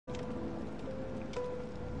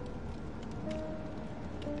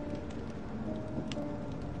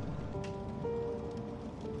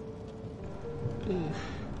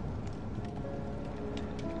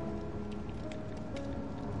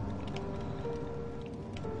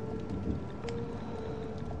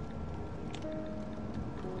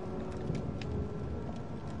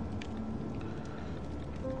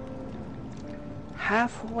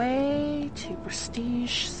Halfway to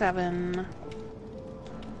Prestige 7.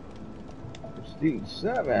 Prestige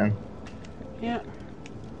 7? Yeah.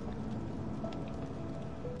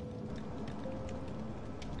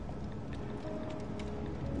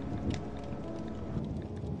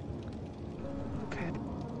 Okay.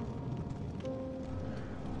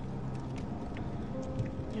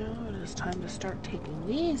 Now it is time to start taking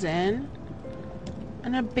these in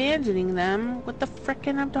and abandoning them with the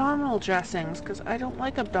frickin' abdominal dressings, because I don't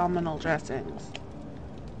like abdominal dressings.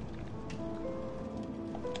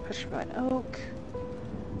 Petrified oak.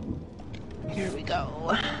 Here we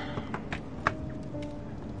go.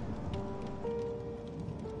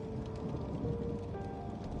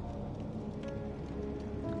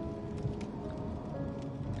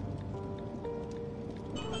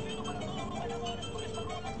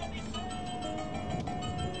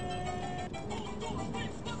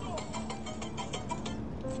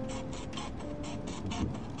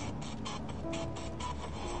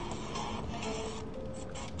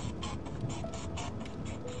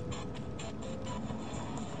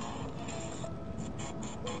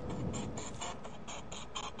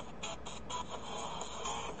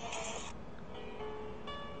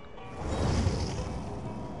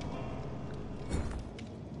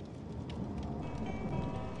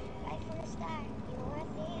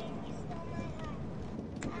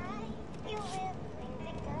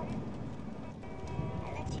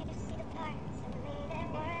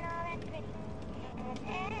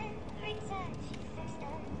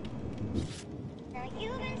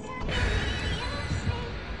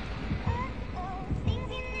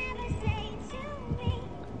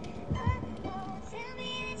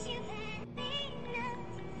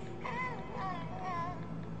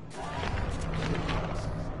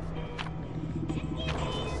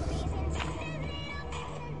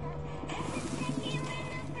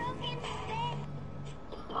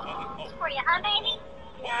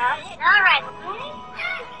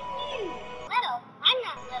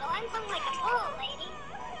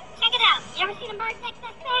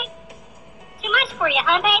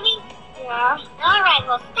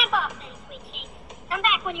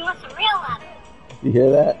 You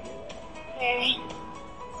hear that?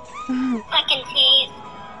 Fucking tease.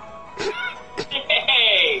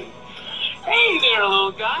 Hey! Hey there,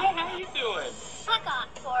 little guy. How you doing? Fuck off,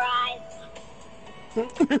 Four Eyes.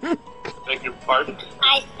 Beg your pardon?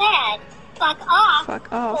 I said, fuck off.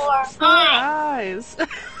 Fuck off. Four Eyes.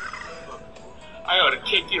 I ought to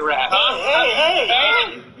kick your ass.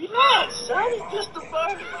 Hey! Relax, son. It's just a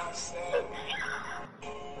party.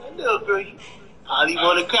 I know, girl. Holly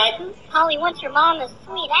want a cracker? Holly wants your mama's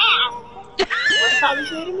sweet ass. What did Holly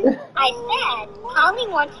say to me? I said, Holly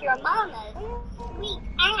wants your mama's sweet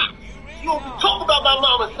ass. You don't be talking about my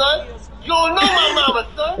mama, son. You don't know my mama,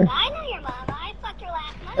 son. I know your mama. I fucked her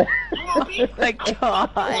last month. You won't be? Oh my god.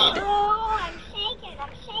 Oh, I'm shaking.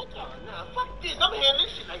 Nah, fuck this. I'm handling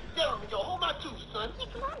this shit like that. Yo, hold my tooth, son. Yeah,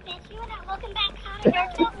 come on, bitch. You were that looking back hot of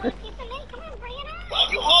yourself for a piece of me. Come on, bring it on.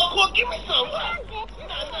 Well, you hardcore. Give me some. Come on, bitch.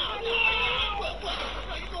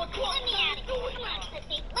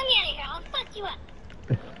 Let me out of here. I'll fuck you up.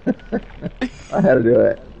 I had to do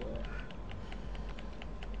it.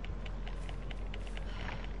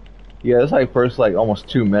 Yeah, it's like first like almost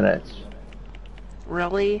 2 minutes.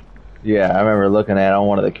 Really? Yeah, I remember looking at it on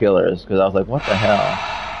one of the killers because I was like, what the hell?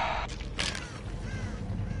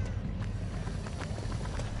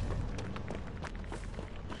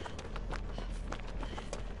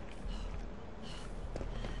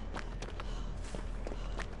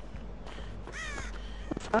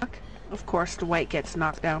 Fuck. Of course the white gets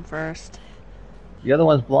knocked down first. The other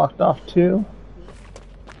one's blocked off too?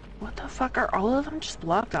 What the fuck, are all of them just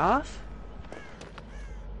blocked off?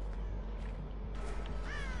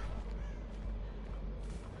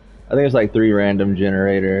 I think it's like 3 random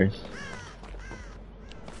generators.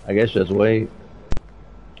 I guess just wait.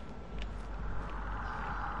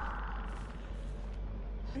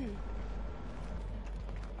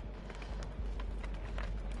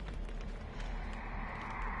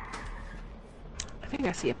 I think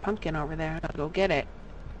I see a pumpkin over there. I'll go get it.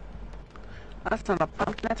 That's not a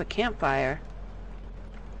pumpkin, that's a campfire.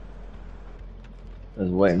 I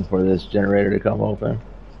was waiting for this generator to come open.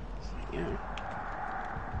 Yeah.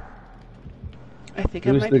 I think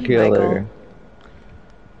Who's it might the be killer? Michael.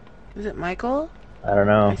 Is it Michael? I don't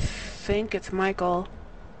know. I think it's Michael.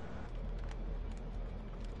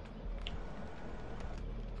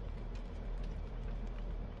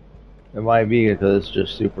 It might be because it's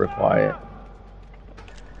just super quiet.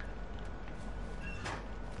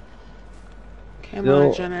 Okay, I'm on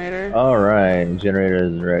a generator. Alright, generator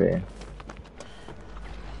is ready.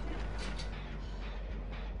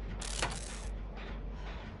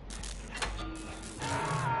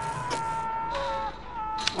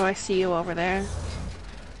 Oh, I see you over there.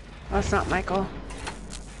 Oh, it's not Michael.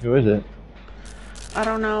 Who is it? I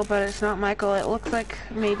don't know, but it's not Michael. It looks like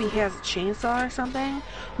maybe he has a chainsaw or something.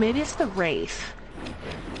 Maybe it's the Wraith.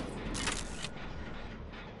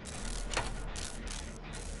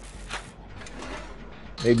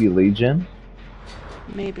 Maybe Legion?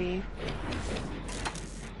 Maybe.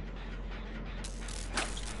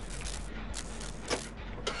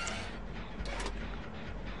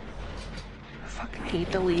 I fucking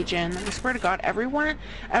hate the Legion. I swear to God,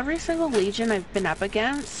 every single Legion I've been up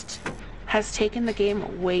against has taken the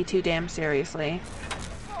game way too damn seriously.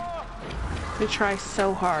 They try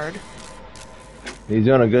so hard. He's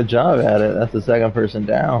doing a good job at it. That's the second person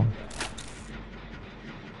down.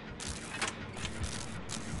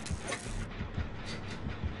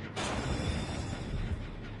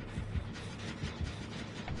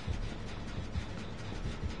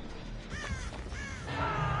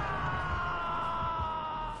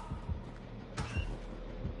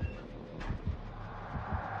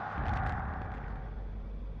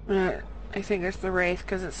 I think it's the Wraith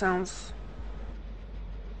because it sounds...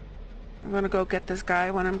 I'm gonna go get this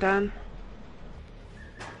guy when I'm done.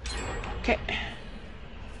 Okay.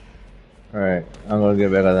 Alright, I'm gonna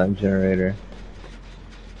get back on that generator.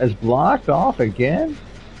 It's blocked off again?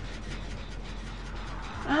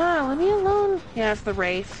 Ah, leave me alone. Yeah, it's the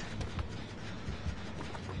Wraith.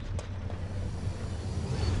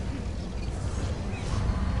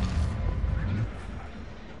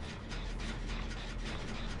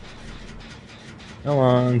 Come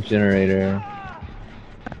on, generator.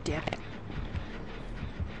 Damn it.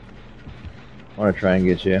 I wanna try and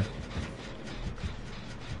get you.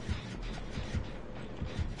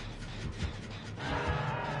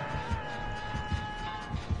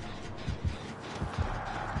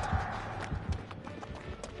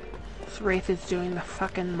 This Wraith is doing the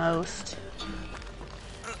fucking most.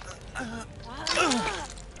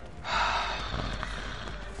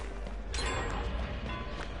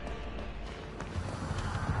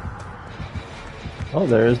 Oh,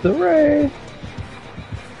 there's the Wraith.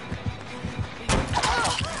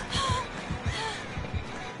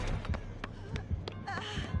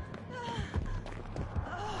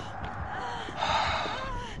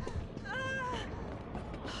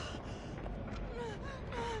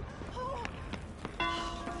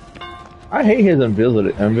 I hate his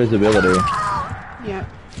invisibility. Yeah.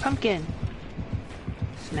 Pumpkin.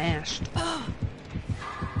 Smashed.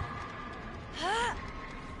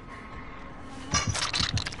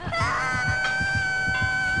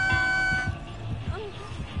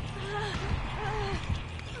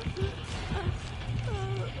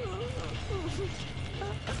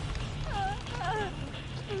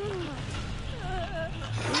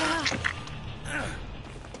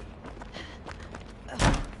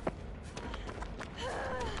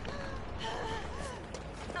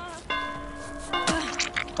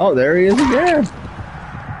 Oh, there he is again.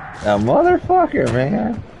 That motherfucker,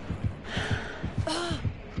 man.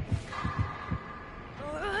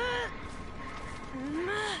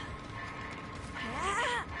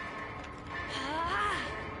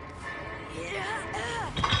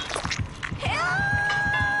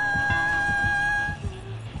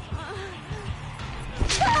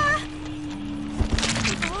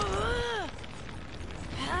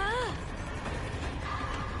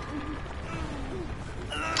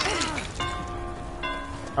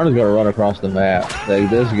 I'm just gonna run across the map. Like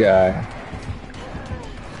this guy.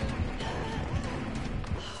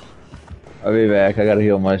 I'll be back. I gotta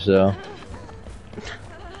heal myself.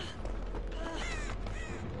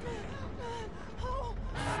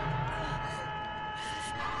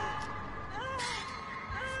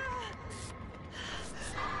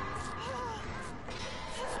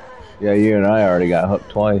 Yeah, you and I already got hooked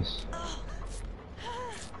twice.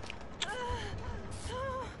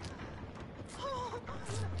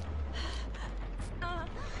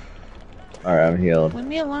 Alright, I'm healed. Leave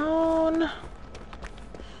me alone. I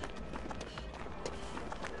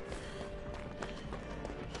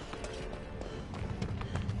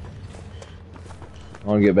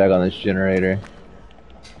want to get back on this generator.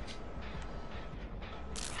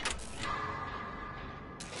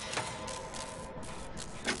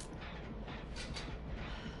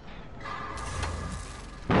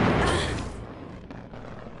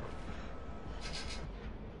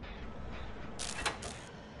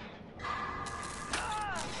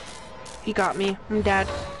 He got me. I'm dead.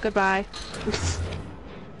 Goodbye.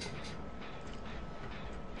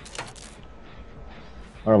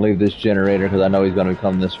 I'm gonna leave this generator because I know he's gonna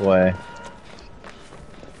come this way.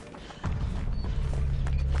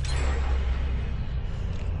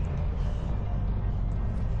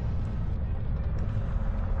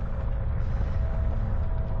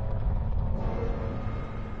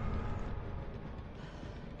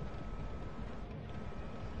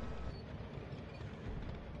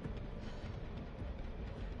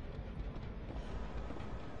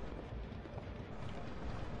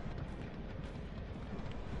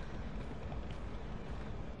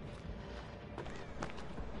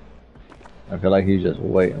 I feel like he's just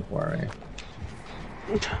waiting for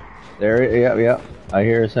me. There, yep. I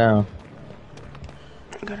hear a sound.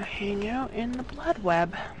 I'm gonna hang out in the blood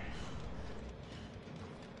web.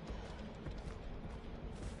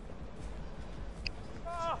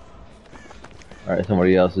 Alright,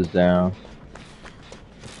 somebody else is down.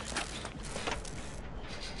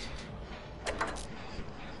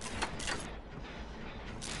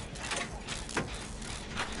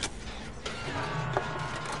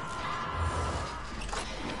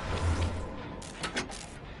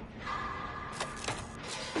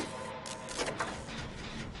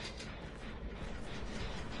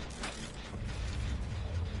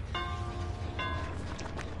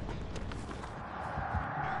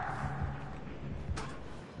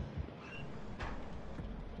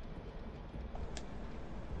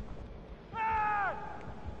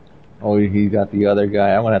 Oh, he got the other guy.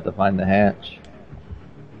 I'm gonna have to find the hatch.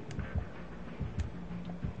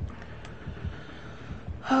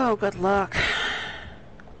 Oh, good luck.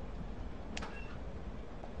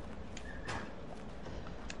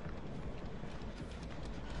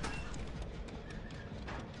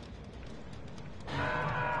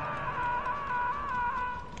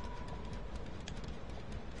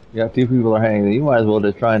 You got two people are hanging. You might as well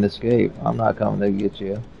just try and escape. I'm not coming to get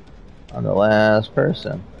you. I'm the last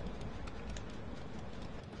person.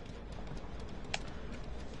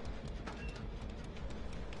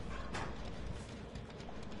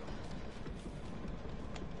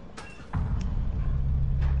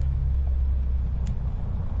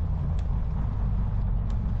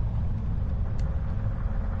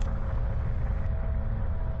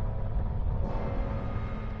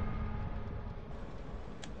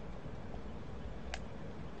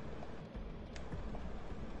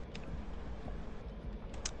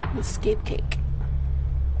 Escape cake.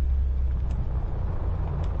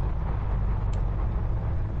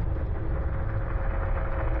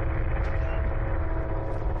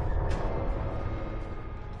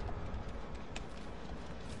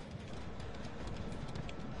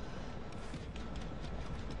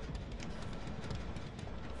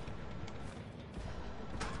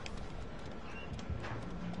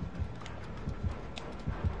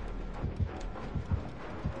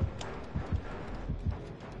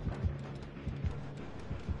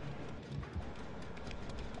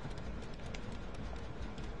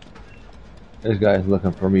 This guy's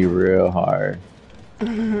looking for me real hard.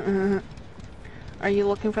 Are you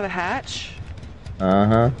looking for the hatch?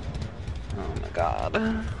 Uh-huh. Oh my god.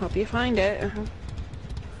 Hope you find it.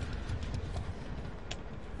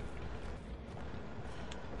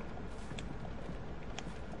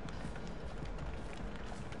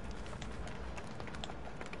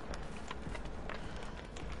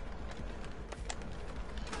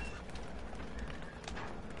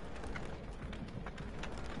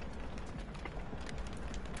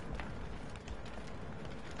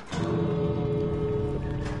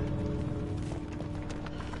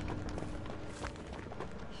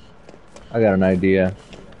 I got an idea.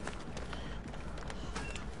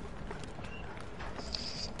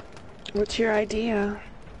 What's your idea?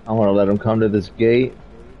 I want to let him come to this gate,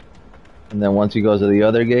 and then once he goes to the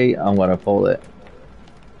other gate, I'm going to pull it.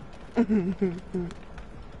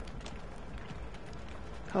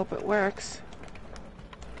 Hope it works.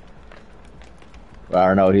 But I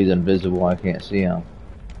don't know, he's invisible, I can't see him.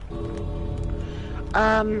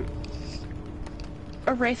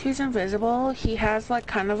 Wraith who's invisible, he has like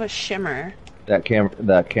kind of a shimmer. That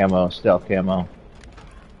camo, stealth camo.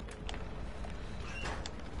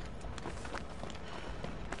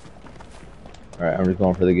 Alright, I'm just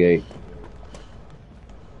going for the gate.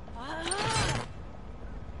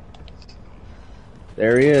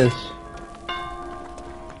 There he is.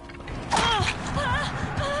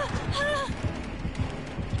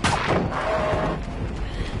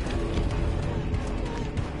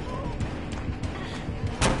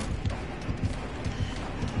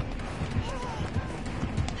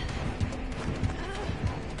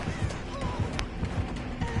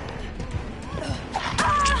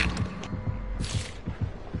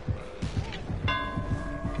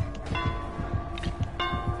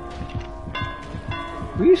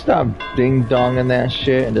 Will you stop ding-donging that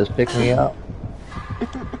shit and just pick me up? I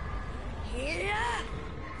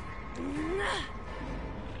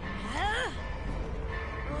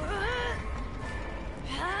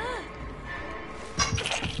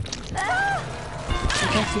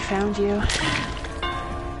guess he found you.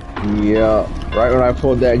 Yeah, right when I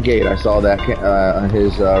pulled that gate, I saw that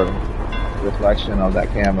his reflection of that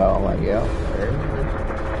camo. I'm like, yeah, there it is.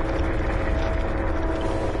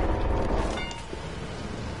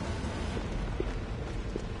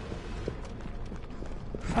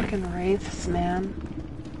 Fucking wraiths, man.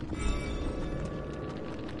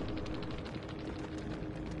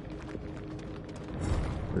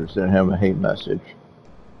 I just sent him a hate message.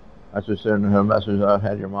 I just sent him a message. I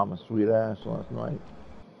had your mama's sweet ass last night.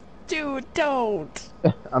 Dude, don't.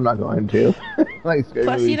 I'm not going to. Like,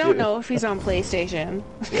 plus, you don't know if he's on PlayStation.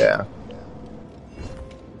 Yeah.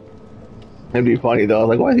 It'd be funny though.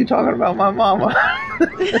 Like, why is he talking about my mama? I'm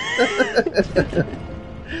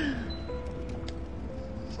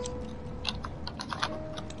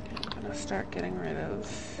gonna start getting rid of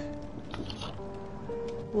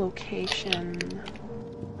location.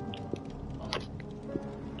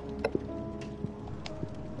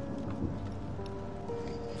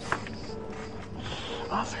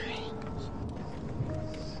 Offerings.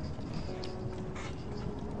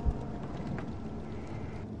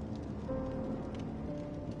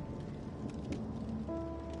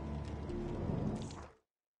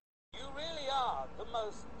 You really are the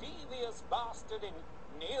most devious bastard in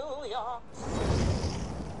New York City.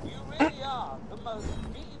 You really are the most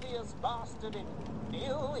devious bastard in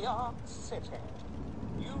New York City.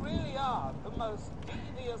 You really are the most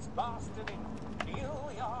devious bastard in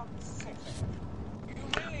New York City.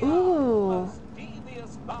 Ooh,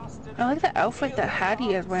 I like the outfit that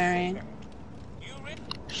Hattie is wearing.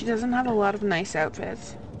 She doesn't have a lot of nice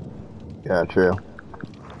outfits. Yeah, true.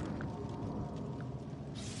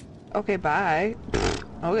 Okay, bye.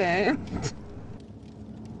 Okay.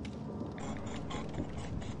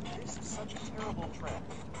 This is such a terrible trend.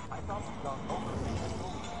 I thought you got over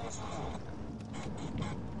this school.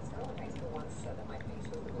 Some of the high school ones said that my face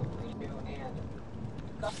was a little redo and...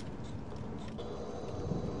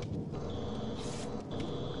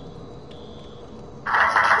 Alright,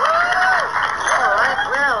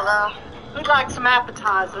 well, who'd like some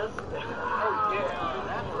appetizers? Oh, yeah,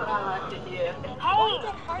 that's what I like to hear.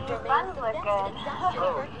 Hey, your buns look good.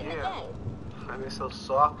 Oh, yeah. I mean, so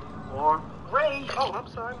soft, warm. Ray! Oh, I'm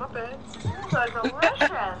sorry, my bad. These are delicious.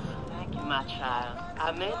 Thank you, my child.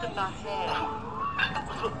 I made them by hand.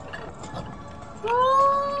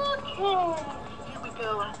 Okay, here we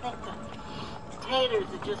go. I think the potatoes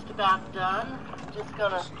are just about done. Just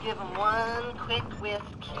gonna give them one quick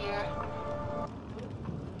whisk here.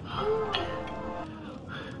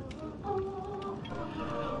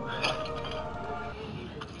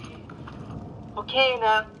 Okay,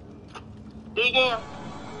 now, dig in.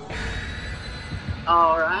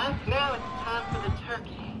 All right, now it's time for the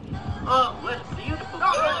turkey. Oh, what a beautiful...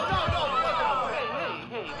 No,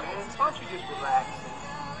 hey, man, why don't you just relax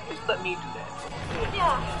and just let me do that?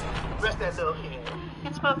 Yeah, Rest that little head.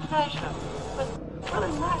 it's my pleasure. But what a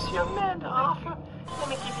nice young man to offer. Let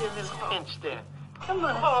me give you a little pinch there. Come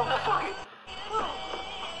on. Oh, fuck it.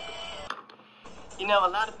 You know, a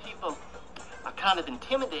lot of people are kind of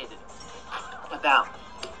intimidated about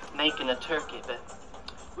making a turkey, but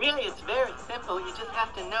really it's very simple. You just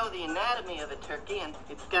have to know the anatomy of a turkey, and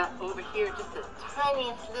it's got over here just the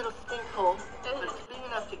tiniest little stink hole, but it's big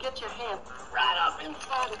enough to get your hand right up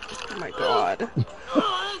inside it. Oh my god.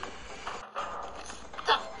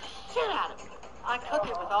 Stuff the shit out of it. I cook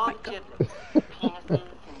it with all the giblets, penises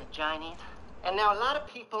and vaginas. And now a lot of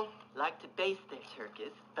people like to baste their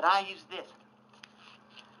turkeys, but I use this.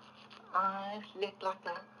 I lick like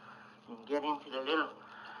that and get into the little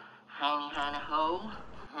tiny hole.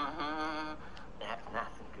 That's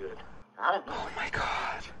nice and good. I don't know. Oh my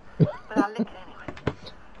god. But I lick it anyway.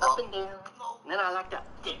 Up and down. And then I like to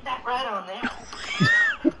stick that right on there.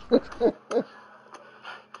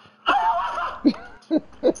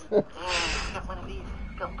 Got one of these.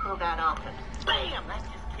 Don't pull that off. And bam! That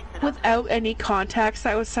just kicks it up. Without any context,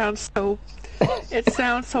 that would sound so... It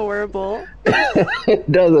sounds horrible.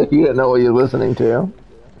 It does if you didn't know what you're listening to.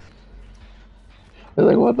 You're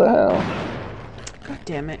like, what the hell? God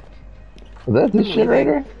damn it. Is that the shit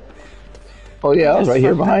raider? Oh yeah, I was right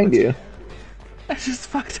here behind you. I just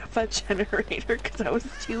fucked up a generator because I was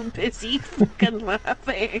too busy fucking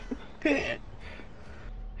laughing. Yeah,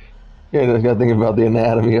 I just gotta think about the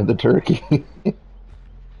anatomy of the turkey.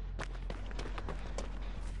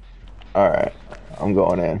 Alright, I'm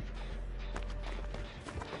going in.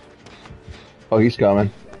 Oh, he's coming.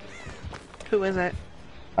 Who is it?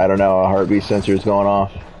 I don't know, a heartbeat sensor is going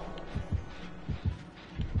off.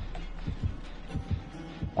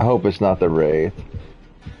 I hope it's not the Wraith.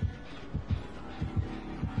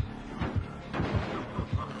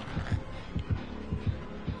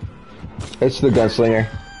 It's the gunslinger.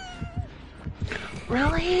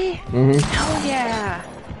 Really? Mm-hmm. Hell yeah.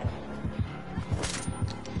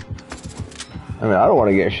 I mean, I don't want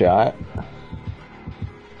to get shot.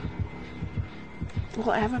 Well,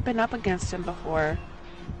 I haven't been up against him before.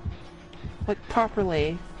 Like,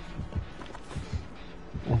 properly.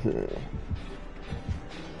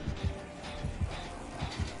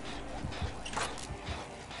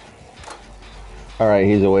 Alright,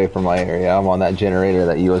 he's away from my area. I'm on that generator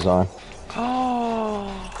that you was on. Oh.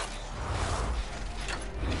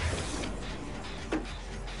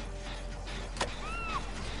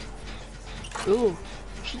 Ooh,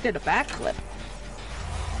 she did a backflip.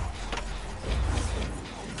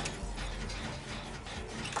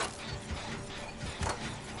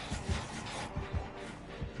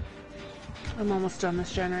 I'm almost done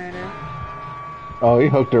this generator. Oh, he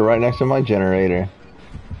hooked her right next to my generator.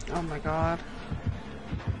 Oh my god.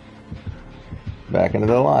 Back into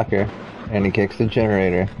the locker. And he kicks the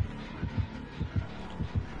generator.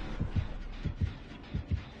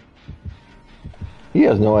 He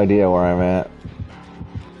has no idea where I'm at.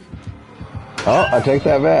 Oh, I take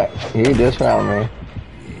that back. He just found me.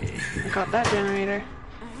 I got that generator.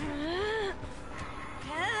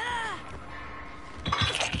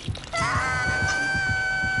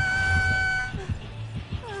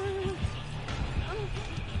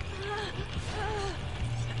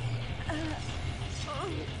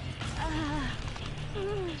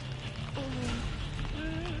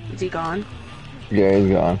 Is he gone? Yeah, he's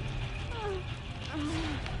gone.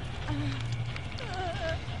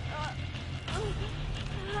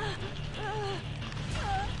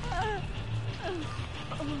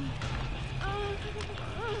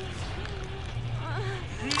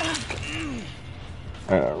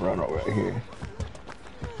 I gotta run over here.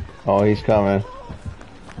 Oh, he's coming.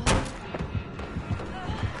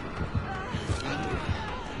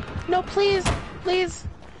 No, please, please,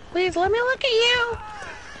 please, let me look at you.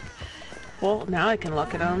 Well, now I can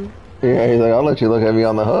look at him. Yeah, he's like, I'll let you look at me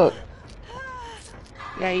on the hook.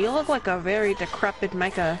 Yeah, you look like a very decrepit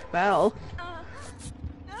Micah Bell.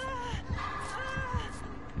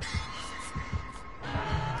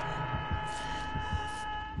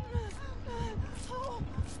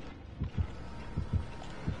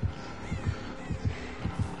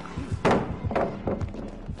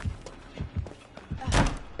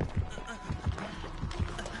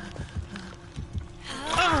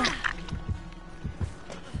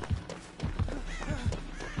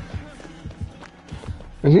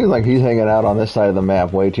 It seems like he's hanging out on this side of the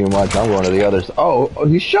map way too much. I'm going to the other side. Oh,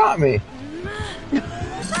 he shot me!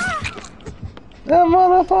 That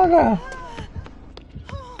motherfucker!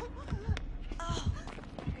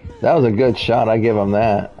 That was a good shot, I give him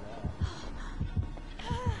that.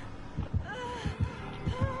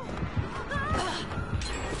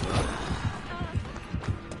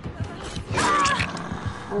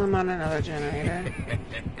 Well, I'm on another generator.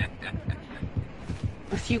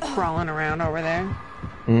 A few crawling around over there.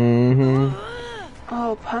 Mm-hmm.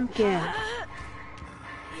 Oh, pumpkin.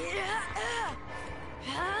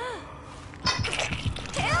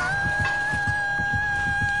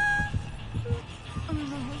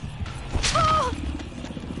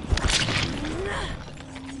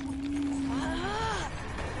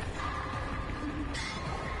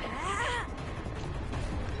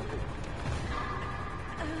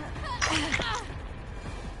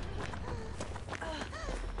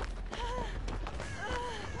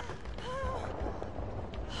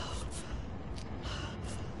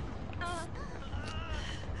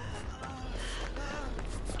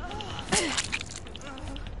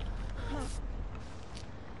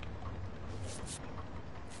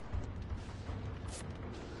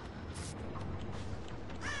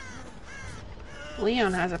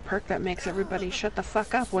 Leon has a perk that makes everybody shut the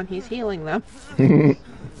fuck up when he's healing them. Okay.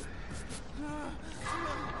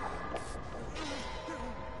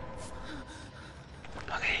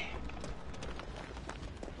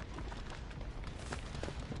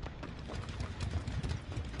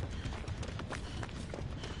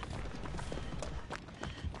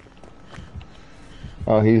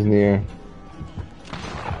 Oh, he's near.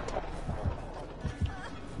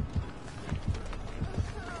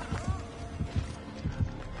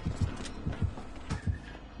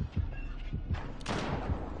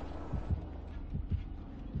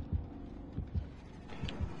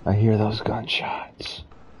 I hear those gunshots.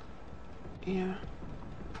 Yeah.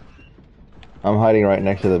 I'm hiding right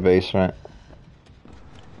next to the basement.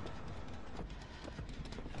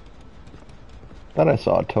 Thought I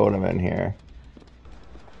saw a totem in here.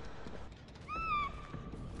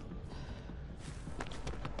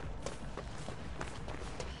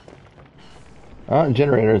 Oh,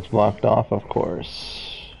 generator's blocked off, of course.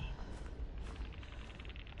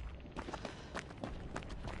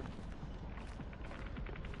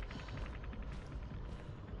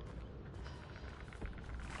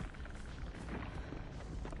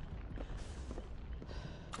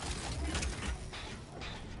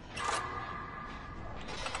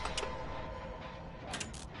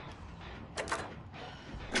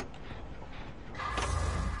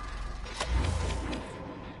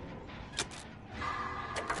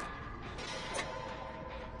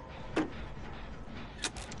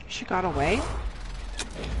 She got away?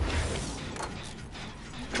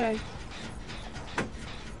 Okay.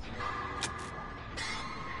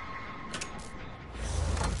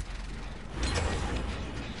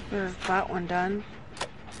 There's that one done.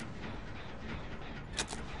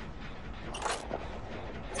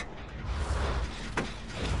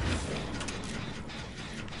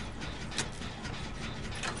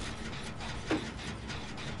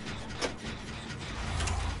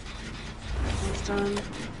 It's done.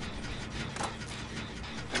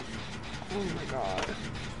 Oh my god.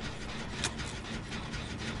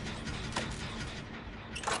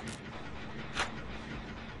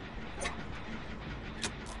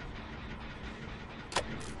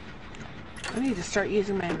 I need to start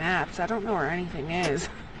using my maps. I don't know where anything is.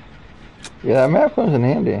 Yeah, that map comes in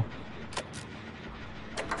handy.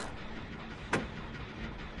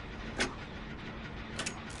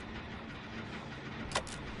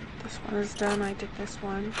 This one is done. I did this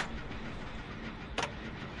one.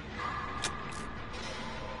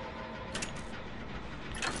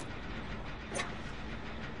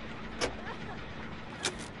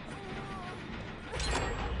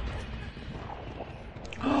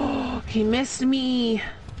 Oh, he missed me.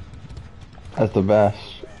 That's the best.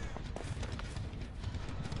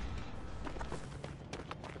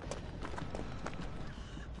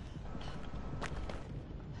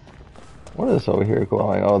 What is over here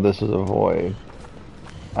glowing? Oh, this is a void.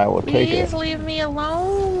 I will take it. Please leave me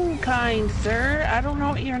alone, kind sir. I don't know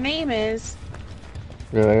what your name is.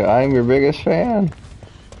 You're like, I'm your biggest fan.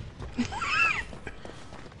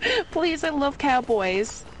 Please, I love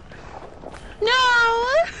cowboys. No!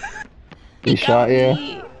 He shot you?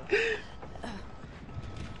 Me.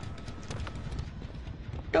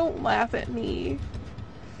 Don't laugh at me.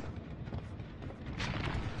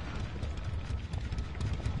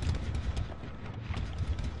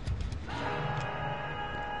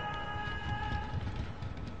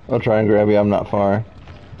 I'll try and grab you, I'm not far.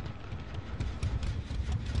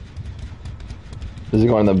 Is he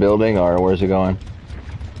going in the building or where's he going?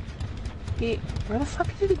 Where the fuck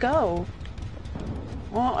did he go?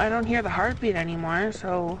 Well, I don't hear the heartbeat anymore,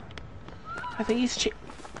 so I think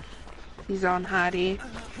he's on Hattie.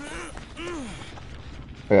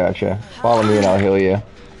 I gotcha. Follow me and I'll heal you.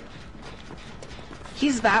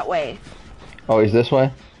 He's that way. Oh, he's this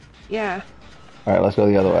way? Yeah. Alright, let's go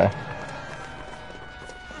the other way.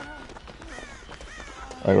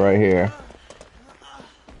 Like right here.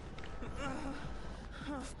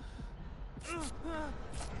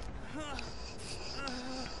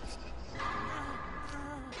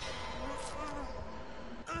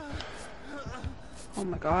 Oh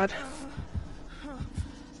my god.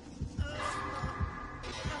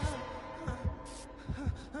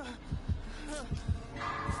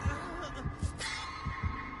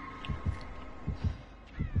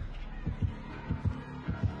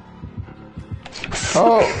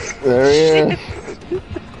 Oh, there he is.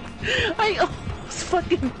 I almost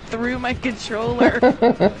fucking threw my controller.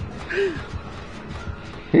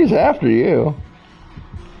 He's after you.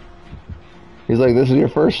 He's like, this is your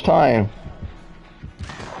first time.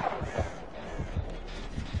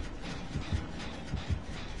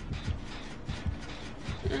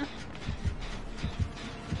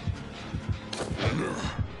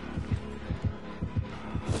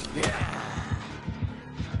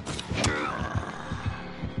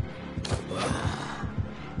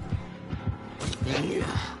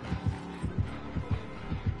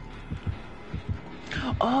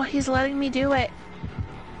 Oh, he's letting me do it.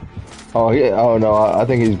 Oh, yeah. Oh, no. I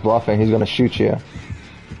think he's bluffing. He's going to shoot you.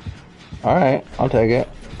 Alright. I'll take it.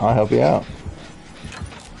 I'll help you out.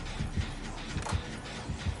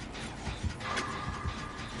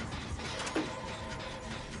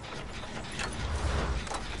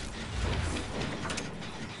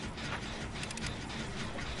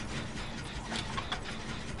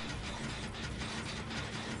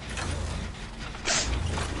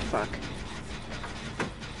 fuck.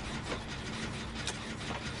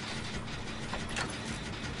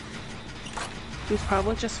 He's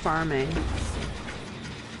probably just farming.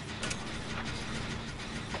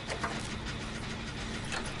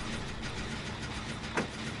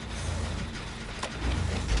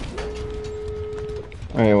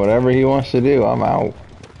 Alright, whatever he wants to do, I'm out.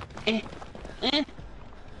 Eh. Eh.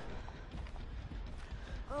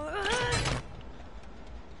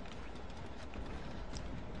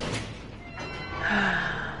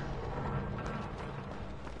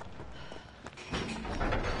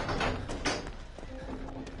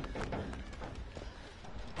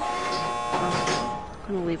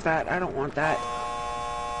 I'm gonna leave that. I don't want that.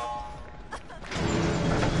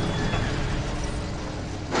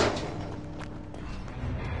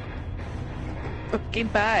 Okay,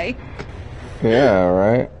 bye. Yeah,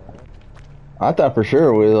 right. I thought for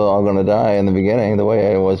sure we were all gonna die in the beginning, the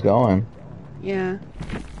way it was going. Yeah.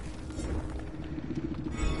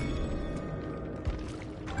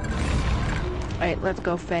 Alright, let's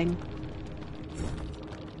go, Fang.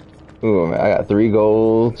 Ooh, man, I got 3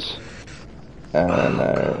 golds and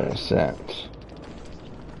a cent.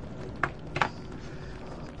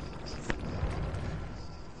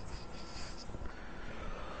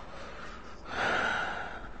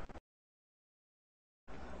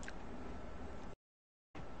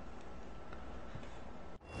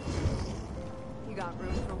 You got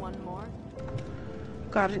room for one more?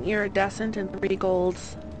 Got an iridescent and 3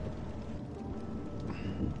 golds.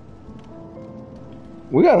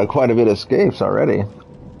 We got quite a bit of escapes already.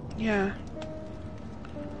 Yeah.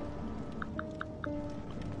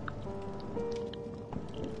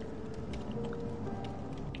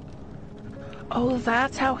 Oh,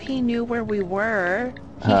 that's how he knew where we were.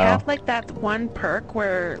 He How? had like that one perk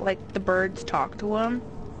where like the birds talk to him.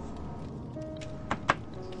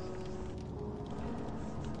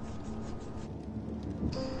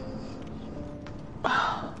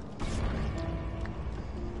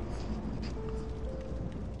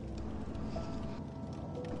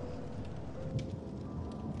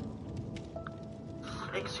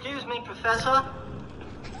 Excuse me, Professor,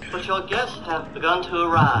 but your guests have begun to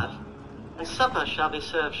arrive, and supper shall be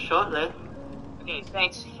served shortly. Okay,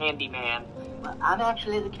 thanks, handyman. Well, I'm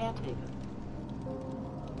actually the caretaker.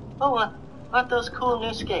 Oh, aren't those cool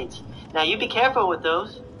new skates? Now, you be careful with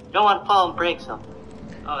those. You don't want to fall and break something.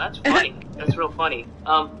 Oh, that's funny. That's real funny.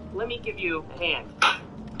 Let me give you a hand.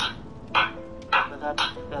 Well,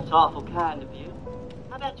 that's awful kind of you.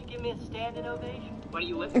 How about you give me a standing ovation? Why don't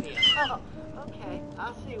you lift me up? Oh, okay.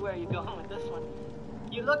 I see where you're going with this one.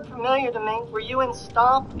 You look familiar to me. Were you in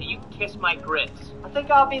Stomp? Hey, you kiss my grits. I think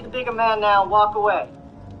I'll be the bigger man now and walk away.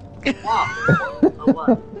 Walk. Or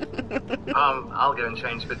what? I'll go and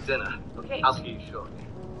change for dinner. Okay. I'll see you shortly.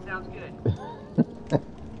 Sounds good.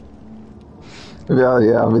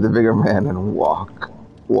 Yeah, I'll be the bigger man and walk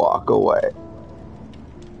away.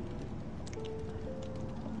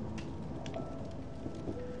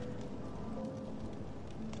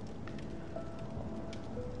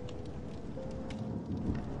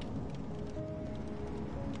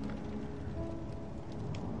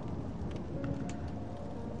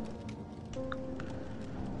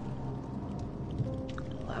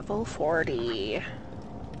 Level 40.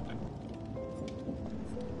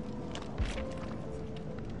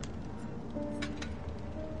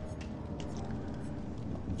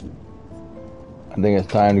 I think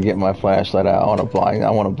it's time to get my flashlight out. I want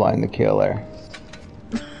to blind the killer.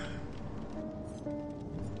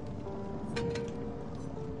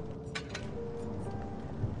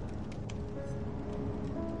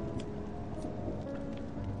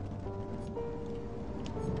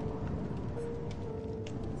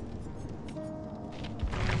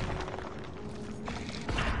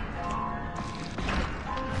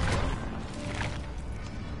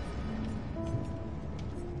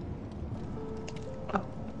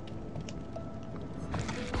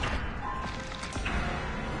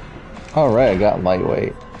 Alright, I got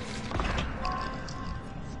lightweight.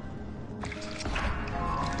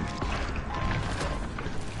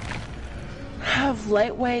 Have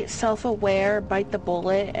lightweight, self-aware, bite the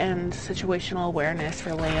bullet, and situational awareness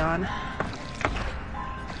for Leon.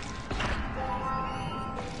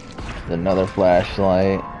 Another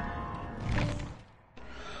flashlight.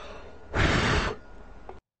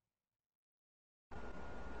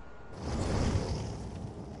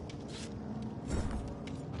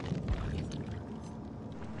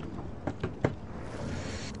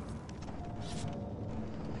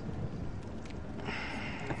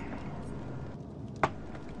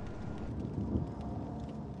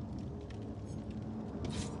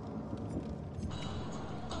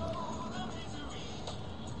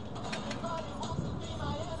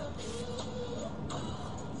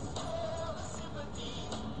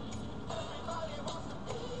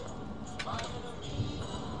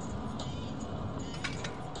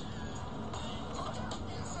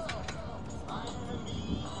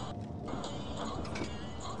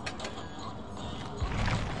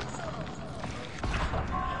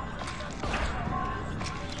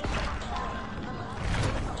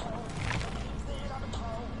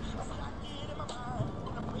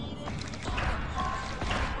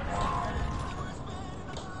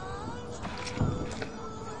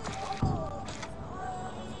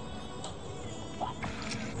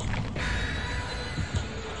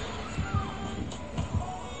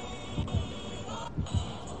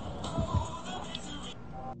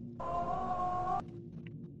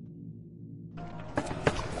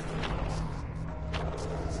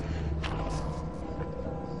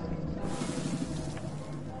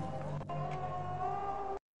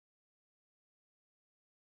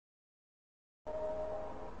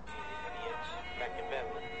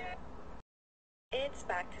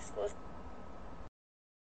 back to school.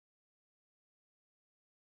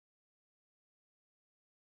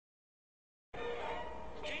 Do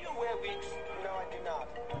you wear wigs? No, I do not.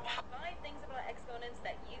 5 things about exponents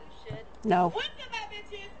that you should... No. What's up, my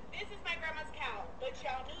bitches? This is my grandma's cow, but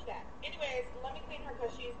y'all knew that. Anyways, let me clean her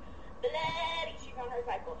because she's bloody. She's on her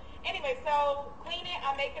cycle. Anyway, so clean it.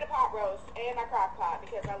 I'll make it a pot roast and my crock pot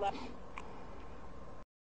because I love it.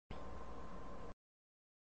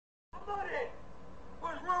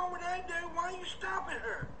 What's wrong with AJ? Why are you stopping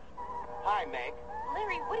her? Hi, Meg.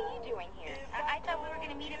 Larry, what are you doing here? I thought we were going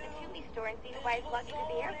to meet at the Tubi store and say goodbye to Lucky to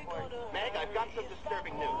the airport. Meg, I've got some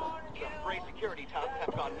disturbing news. Some Bray security touts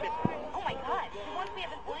have gone missing. Oh my god, the ones we have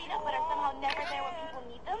a zillion of but are somehow never there when people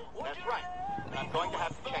need them? That's right. And I'm going to have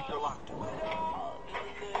to check your lock.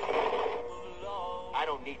 I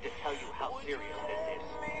don't need to tell you how serious this is.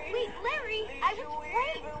 Wait, Larry, I was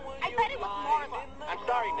right. I bet it was Marla. I'm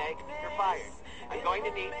sorry, Meg. You're fired. I'm going to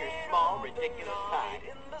need your small, ridiculous tie.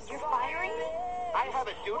 You're firing me? I have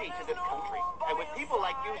a duty to this country. And with people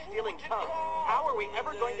like you stealing chunks, how are we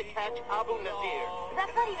ever going to catch Abu Nazir?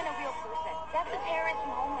 That's not even a real person. That's a terrorist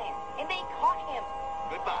from Homeland. And they caught him.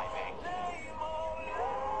 Goodbye, Meg.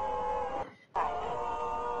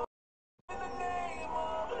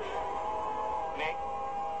 Meg,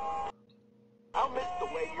 I'll miss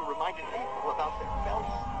the way you reminded people about their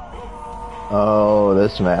bellies. Oh,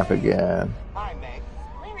 this map again. Hi, Meg.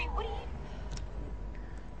 Larry, what are you...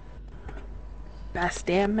 Best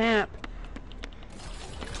damn map.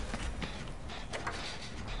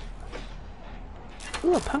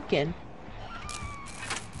 Ooh, a pumpkin.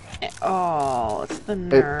 Oh, it's the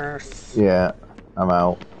nurse. Yeah, I'm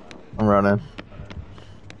out. I'm running.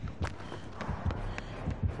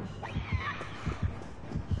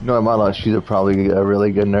 No, in my life, she's probably a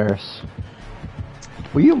really good nurse.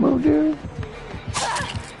 Will you move, dude?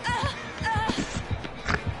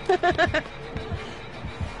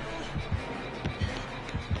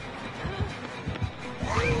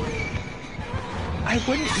 I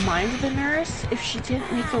wouldn't mind the nurse if she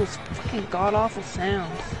didn't make those fucking god-awful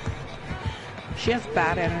sounds. She has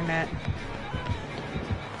bad internet.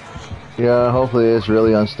 Yeah, hopefully it's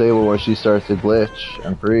really unstable where she starts to glitch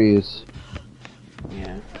and freeze.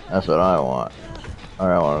 Yeah. That's what I want.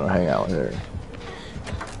 Or I want to hang out with her.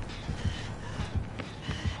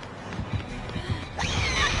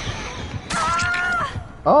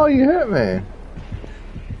 Oh, you hit me.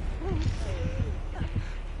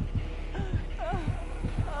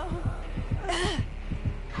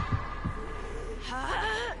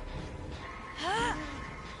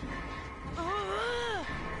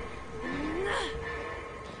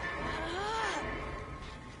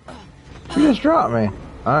 You just dropped me.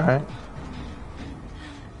 Alright.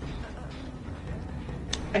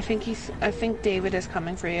 I think David is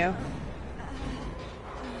coming for you.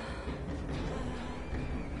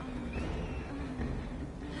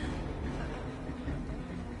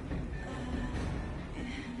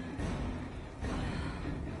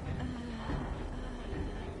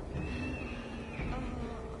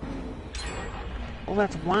 Well,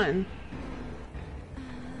 that's one.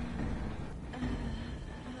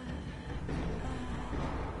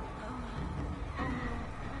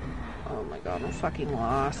 Oh my god, I'm fucking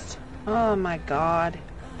lost. Oh my god.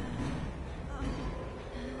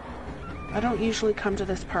 I don't usually come to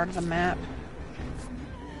this part of the map.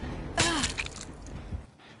 The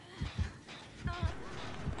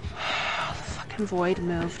fucking void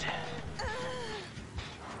moved.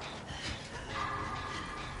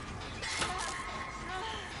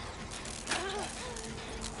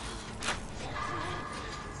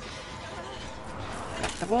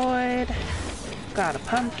 Got the void. Got a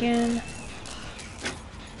pumpkin.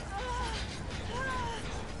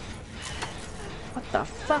 What the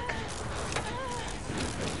fuck?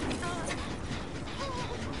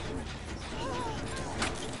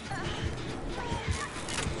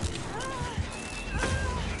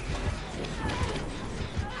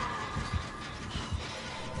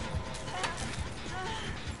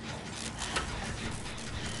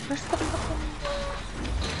 Where's the fucking...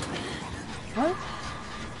 What?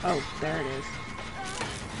 Oh, there it is.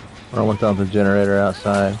 I went down the generator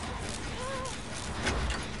outside.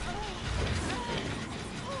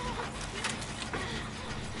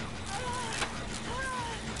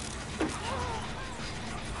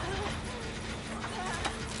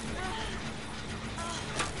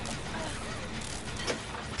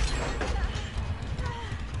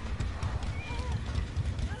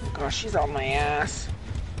 Gosh, she's on my ass.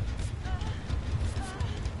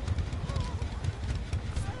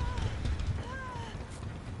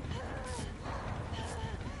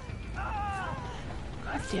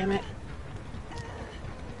 God damn it.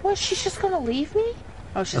 What? She's just gonna leave me?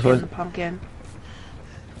 Oh, she's That's getting what- the pumpkin.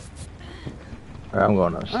 Alright, I'm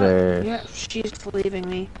going upstairs. Yeah, she's leaving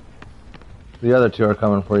me. The other two are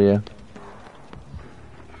coming for you.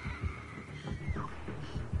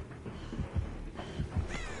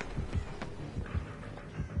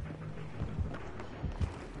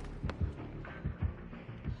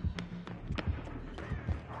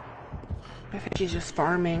 I think she's just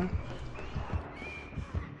farming.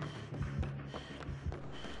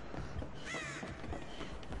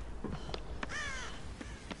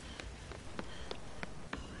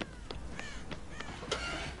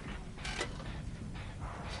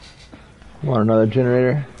 Want another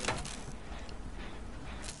generator?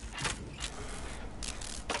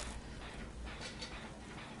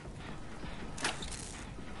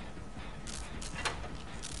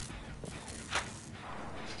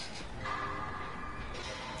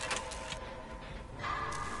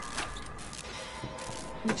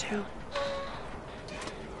 Me too.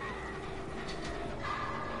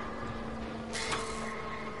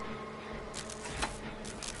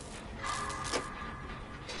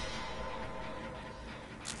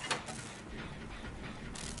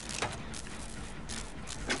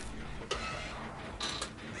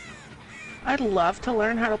 I'd love to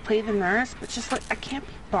learn how to play the nurse, but just like, I can't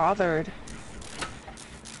be bothered.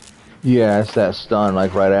 Yeah, it's that stun,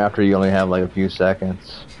 like right after you only have like a few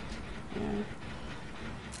seconds. Yeah.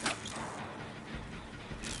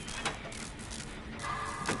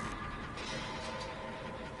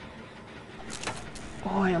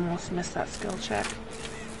 Oh, I almost missed that skill check.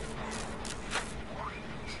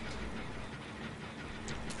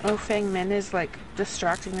 Oh, Fang Min is like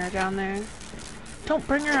distracting her down there. Don't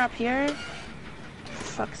bring her up here.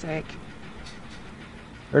 For fuck's sake.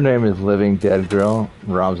 Her name is Living Dead Girl,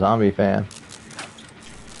 Rob Zombie fan.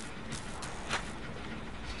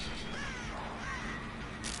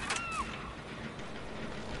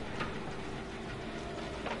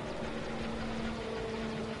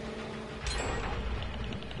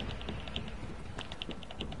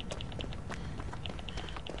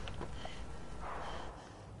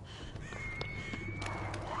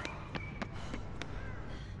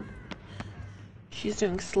 She's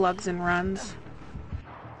doing slugs and runs.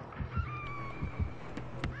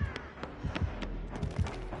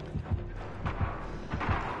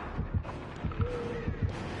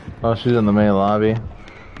 Oh, she's in the main lobby.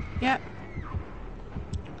 Yep.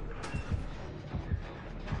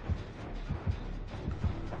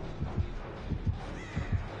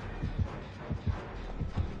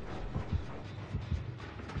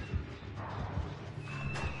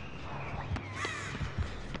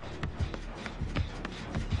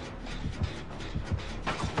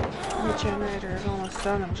 The generator is almost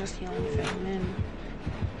done. I'm just healing Fang Min.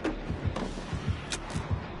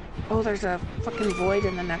 Oh, there's a fucking void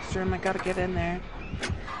in the next room. I gotta get in there.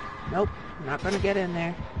 Nope, I'm not gonna get in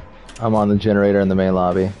there. I'm on the generator in the main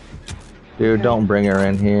lobby. Dude, Okay. don't bring her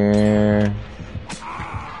in here.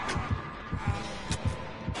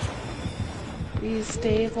 Please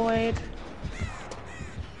stay void.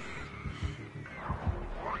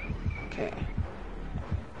 Okay.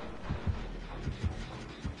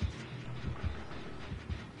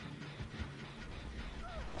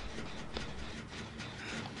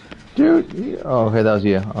 Dude, oh, okay, that was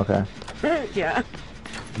you. Okay. Yeah.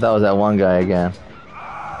 That was that one guy again.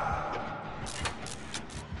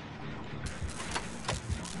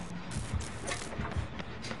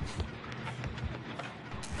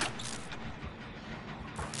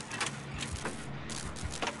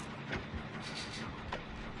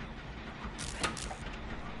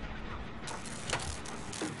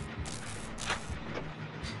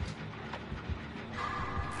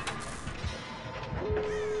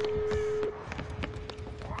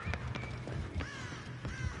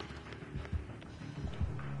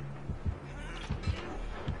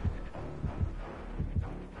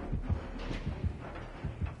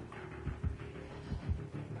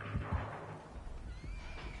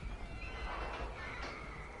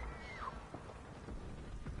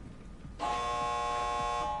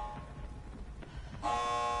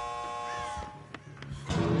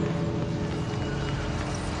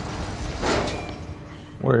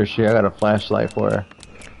 Where is she? I got a flashlight for her.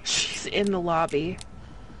 She's in the lobby.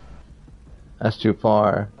 That's too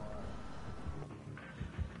far.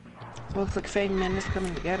 Looks like Fang Min is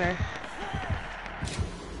coming to get her.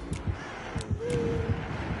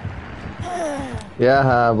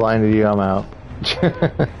 Yeah, I blinded you. I'm out.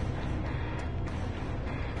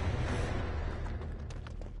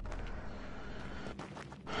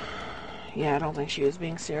 Yeah, I don't think she was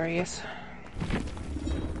being serious.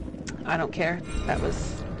 I don't care. That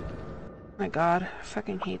was My God, I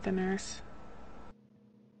fucking hate the nurse.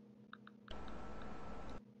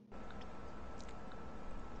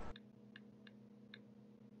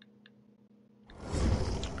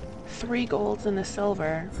 $3 golds and a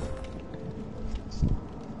silver.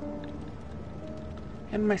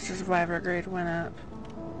 And my survivor grade went up.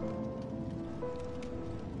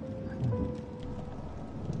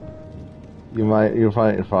 You'll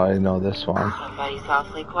probably know this one. Somebody's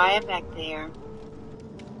awfully quiet back there.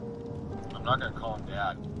 I'm not gonna call him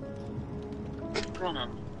Dad. Brennan,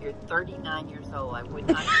 you're 39 years old. I would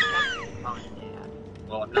not expect you to call him Dad.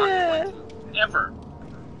 Well, I'm not going to. Ever.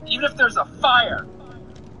 Even if there's a fire.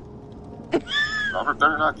 Robert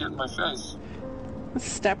better not get in my face.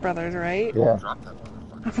 Step Brothers, right? Yeah. Drop that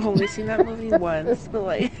motherfucker. I've only seen that movie once, but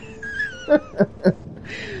like...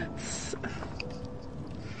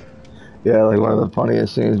 Yeah, like one of the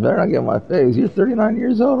funniest scenes. Better not get in my face. You're 39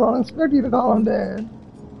 years old. I don't expect you to call him Dad.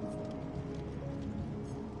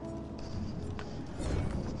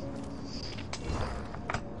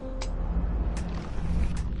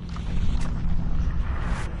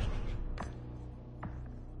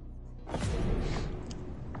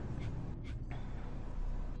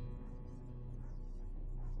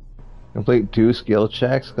 Complete 2 skill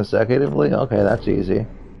checks consecutively? Okay, that's easy.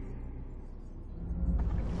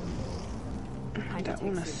 That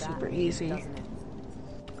one is super easy.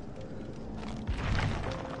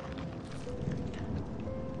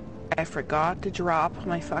 I forgot to drop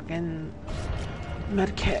my fucking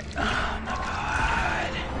medkit. Oh my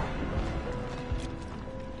God.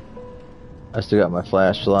 I still got my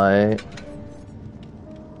flashlight.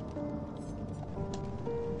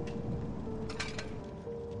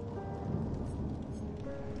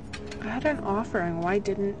 I had an offering. Why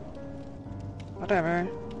didn't... Whatever.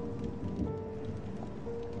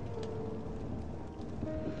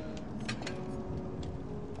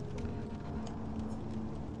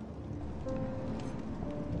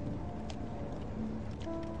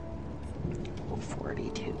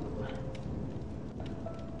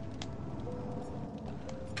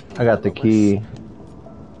 I got the key.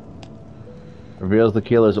 Reveals the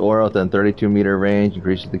killer's aura within 32-meter range,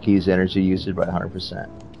 increases the key's energy usage by 100%.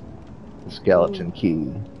 The skeleton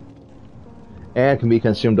key. And can be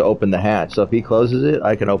consumed to open the hatch. So if he closes it,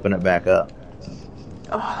 I can open it back up.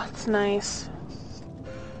 Oh, that's nice.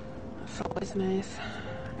 That's always nice.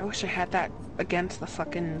 I wish I had that against the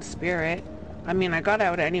fucking spirit. I mean, I got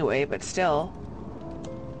out anyway, but still.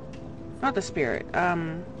 Not the spirit.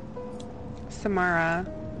 Samara.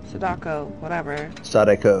 Sadako, whatever.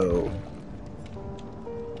 Sadako.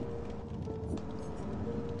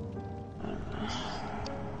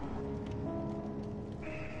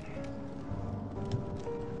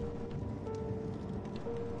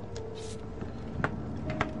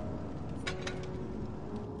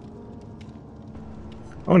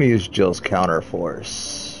 I'm gonna use Jill's counter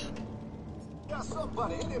force. Yeah,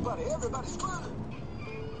 somebody, anybody, everybody scream.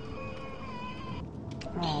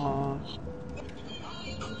 Aww.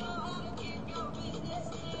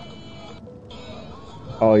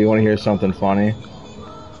 Oh, you want to hear something funny?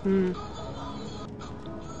 Hmm.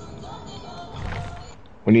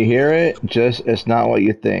 When you hear it, it's not what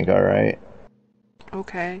you think, alright?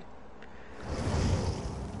 Okay.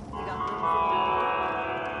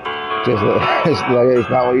 It's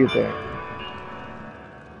not what you think.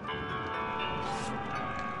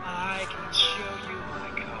 I can show you my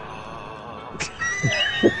car.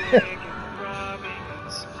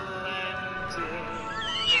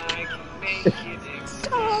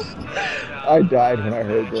 I died when I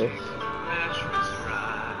heard this.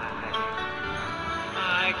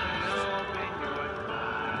 I can open your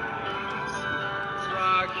eyes,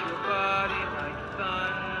 rock your body like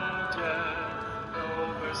thunder,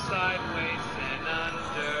 over, sideways, and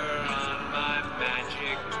under on my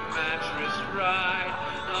magic mattress ride.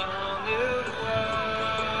 A whole new world,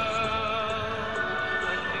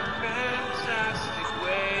 a new fantastic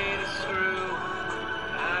way to screw.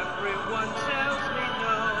 Everyone tells me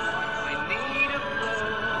no, I need a blow,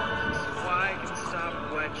 so I can stop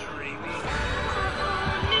wet dreaming.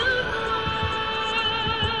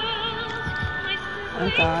 Oh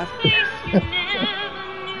God.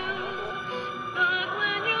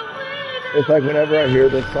 It's like whenever I hear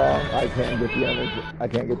this song, I can't get the energy. I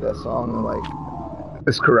can't get that song. Like,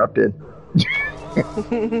 it's corrupted.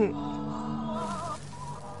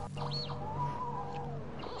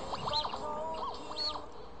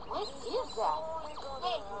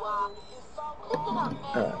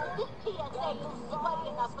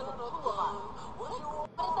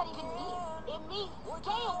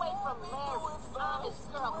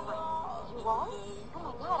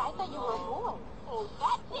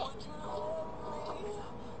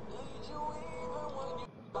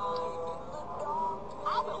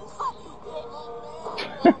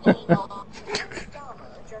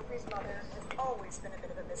 Jeffrey's mother has always been a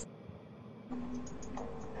bit of a mystery. I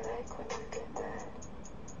like when you get mad.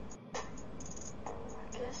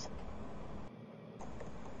 I guess.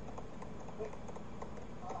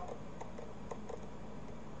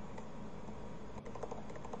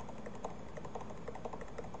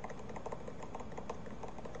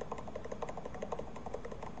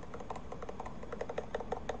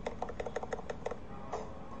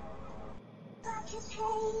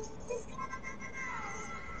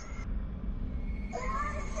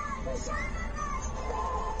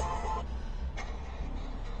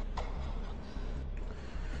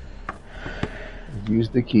 Use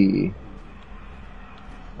the key.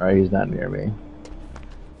 Alright, he's not near me.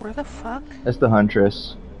 Where the fuck? That's the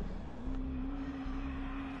Huntress.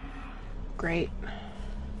 Great.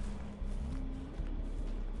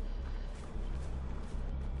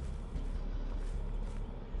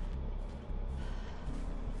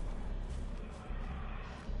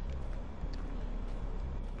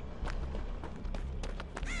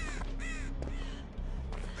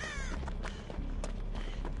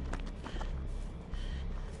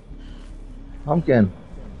 Pumpkin.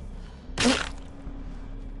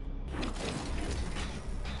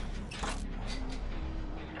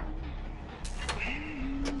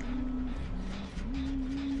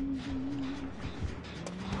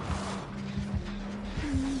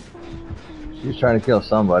 She's trying to kill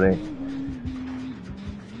somebody.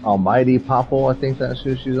 Almighty Popple, I think that's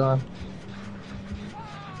who she's on.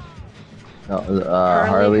 No,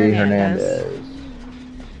 Harley Hernandez.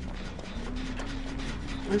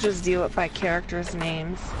 We'll just do it by characters'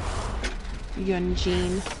 names.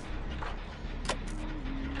 Yunjin.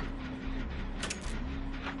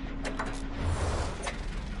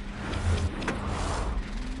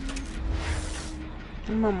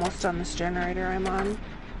 I'm almost on this generator I'm on.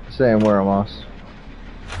 Same, we're almost.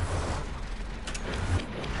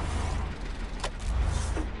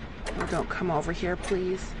 Oh, don't come over here,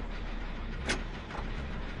 please.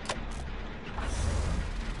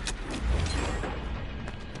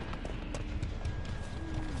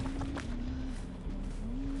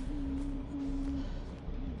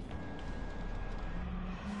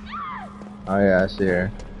 Oh yeah, I see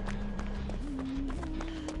her.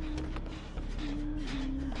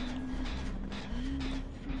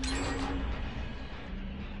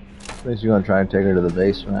 At least you're gonna try and take her to the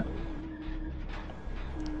basement.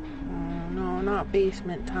 Oh, no, not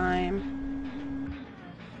basement time.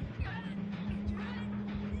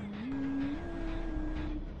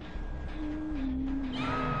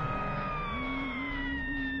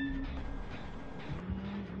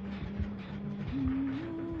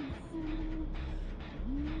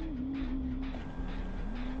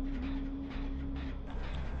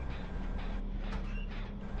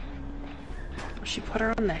 She put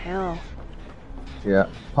her on the hill. Yeah,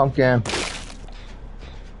 pumpkin.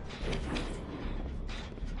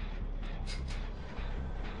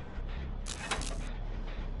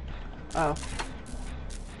 Oh.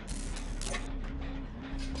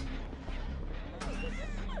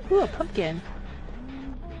 Ooh, a pumpkin.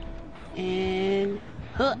 And...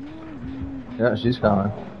 huh. Yeah, she's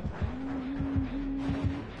coming.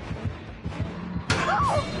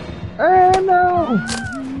 Oh no!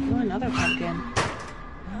 Ooh, another pumpkin.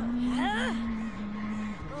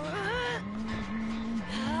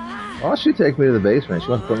 Why don't she take me to the basement? She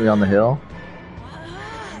wants to put me on the hill.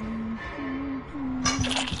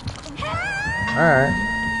 Alright.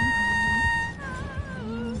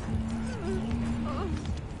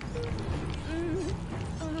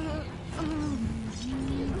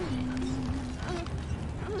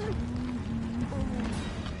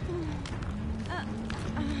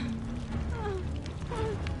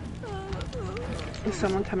 Is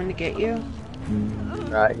someone coming to get you?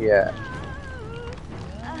 Not yet.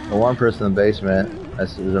 The one person in the basement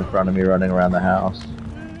is in front of me running around the house.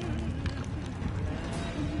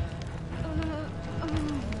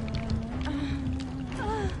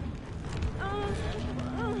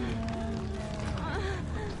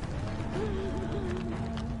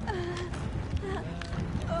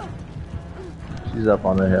 She's up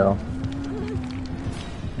on the hill.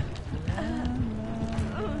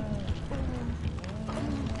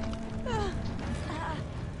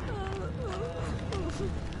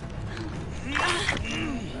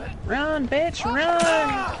 Run, bitch, run!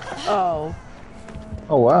 Oh.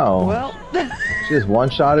 Oh wow. Well. She just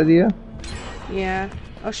one-shotted you? Yeah.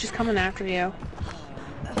 Oh, she's coming after you.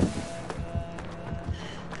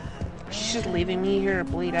 She's just leaving me here to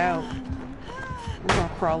bleed out. I'm gonna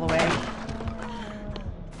crawl away.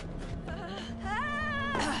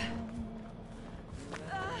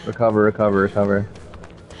 Recover, recover, recover.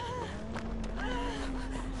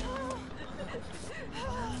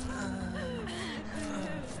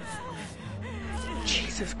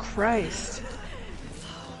 Christ.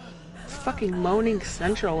 It's fucking moaning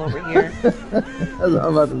central over here. That's what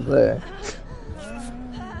I'm about to say.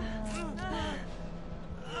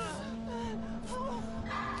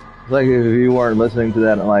 It's like if you weren't listening to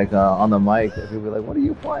that like on the mic, people would be like, "What are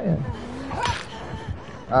you playing?"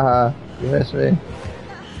 You missed me.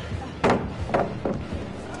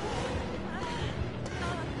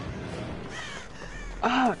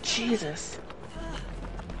 Oh, Jesus.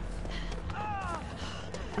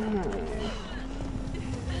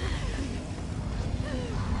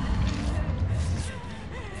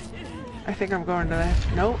 I think I'm going to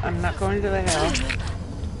the... Nope, I'm not going to the hill.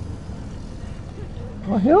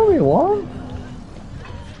 Well, heal me, one.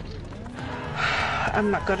 I'm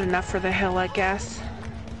not good enough for the hill, I guess.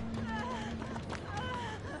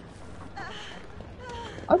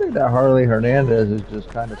 I think that Harley Hernandez is just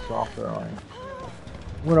kind of soft throwing.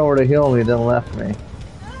 Went over to heal me, then left me.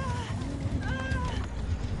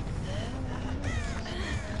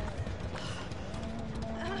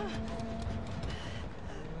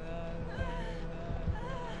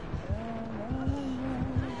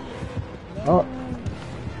 Oh.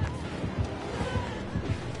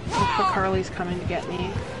 Looks like Harley's coming to get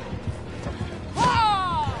me.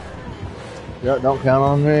 Yep, don't count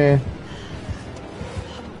on me.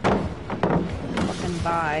 Fucking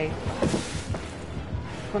bye.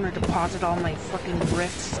 I'm gonna deposit all my fucking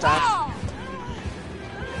rift stuff.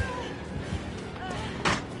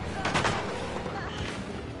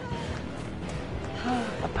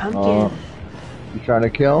 A pumpkin. Oh, you trying to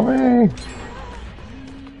kill me?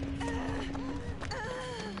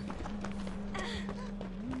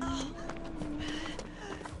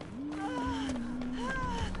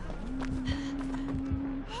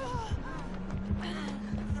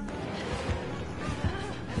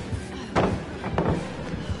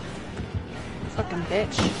 Fucking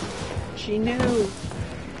bitch. She knew.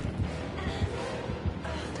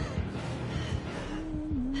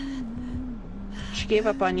 She gave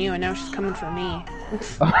up on you and now she's coming for me.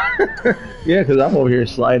 Yeah, because I'm over here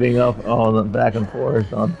sliding up on the back and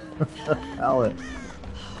forth on the pallet.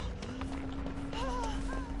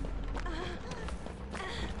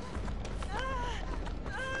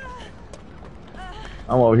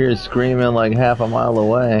 I'm over here screaming like half a mile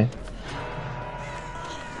away.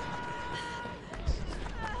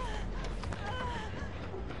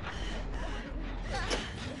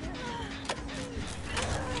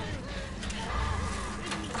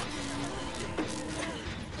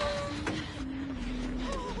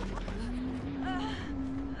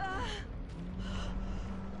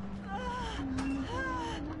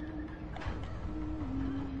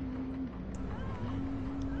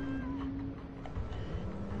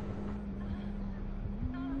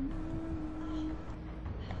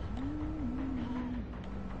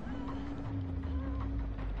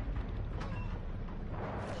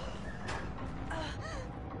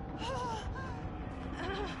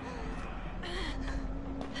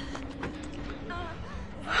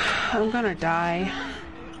 I'm gonna die.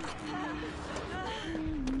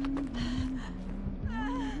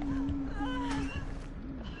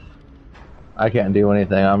 I can't do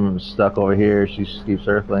anything. I'm stuck over here. She keeps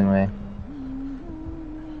circling me.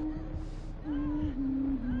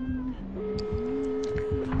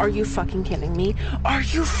 Are you fucking kidding me? Are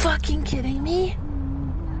you fucking kidding me?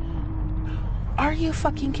 Are you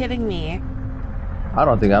fucking kidding me? I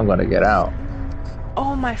don't think I'm gonna get out.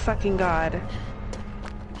 Oh my fucking god.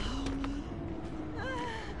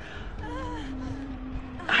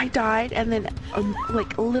 I died and then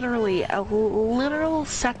like literally a literal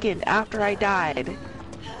second after I died,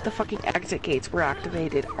 the fucking exit gates were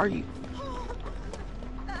activated. Are you...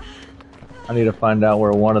 I need to find out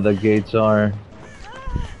where one of the gates are.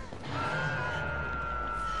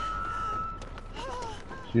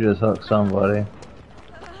 She just hooked somebody.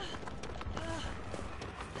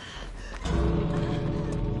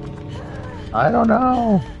 I don't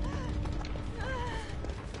know.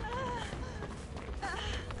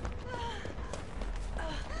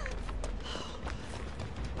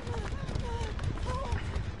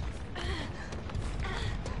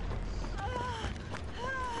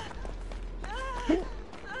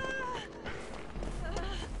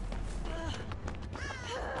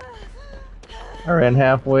 I ran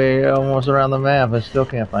halfway almost around the map and still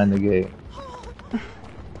can't find the gate.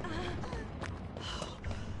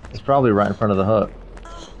 It's probably right in front of the hook.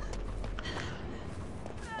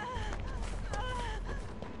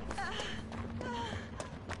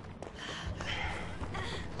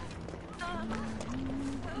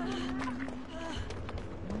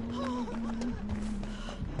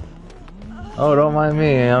 Oh, don't mind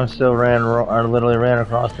me. I'm still literally ran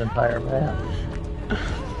across the entire map.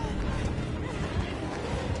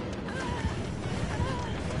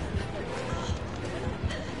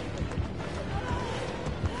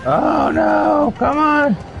 Oh no! Come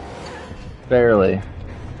on! Barely.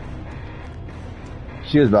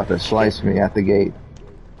 She was about to slice me at the gate.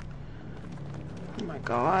 Oh my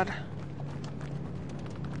god.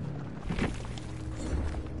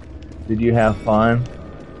 Did you have fun?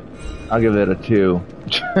 I'll give it a 2.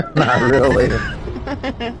 Not really.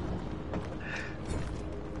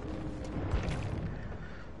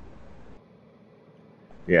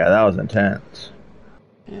 Yeah, that was intense.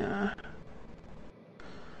 Yeah.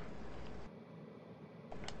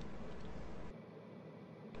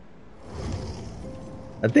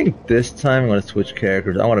 I think this time I'm going to switch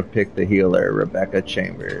characters. I want to pick the healer, Rebecca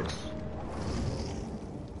Chambers.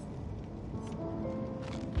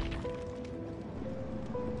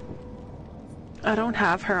 I don't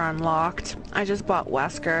have her unlocked. I just bought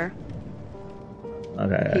Wesker.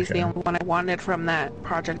 Okay. He's the only one I wanted from that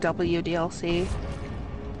Project W DLC.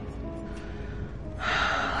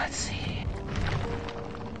 Let's see.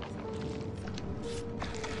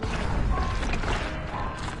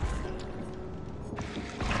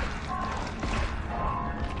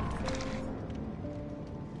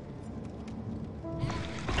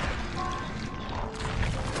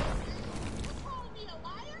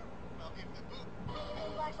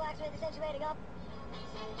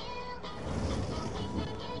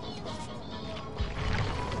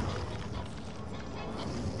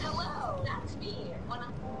 Hello, that's me.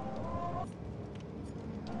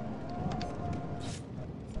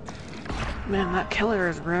 Man, that killer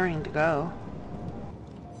is raring to go.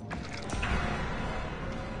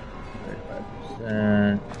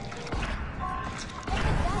 35%.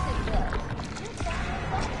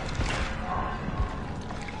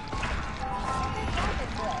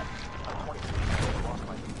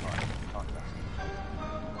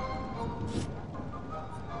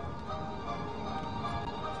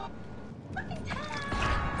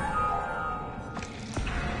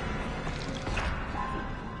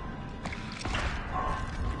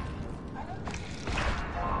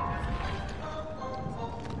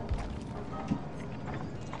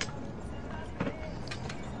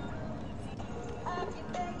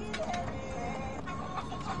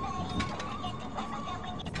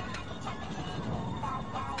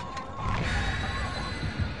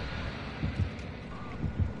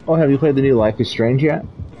 Oh, have you played the new Life is Strange yet?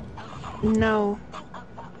 No.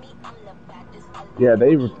 Yeah,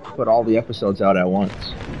 they put all the episodes out at once.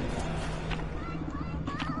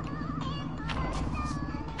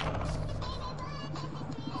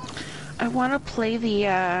 I want to play the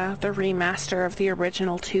remaster of the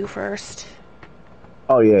original 2 first.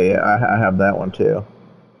 Oh yeah, I have that one too.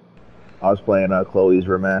 I was playing Chloe's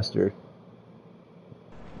remaster.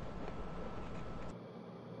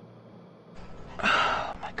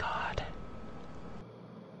 Oh my god.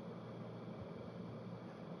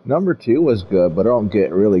 Number 2 was good, but it don't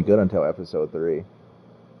get really good until episode 3.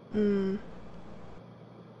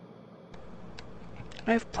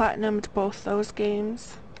 I've platinumed both those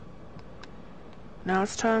games. Now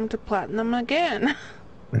it's time to platinum again.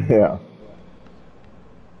 Yeah.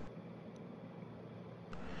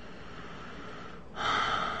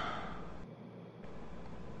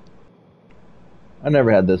 I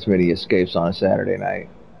never had this many escapes on a Saturday night.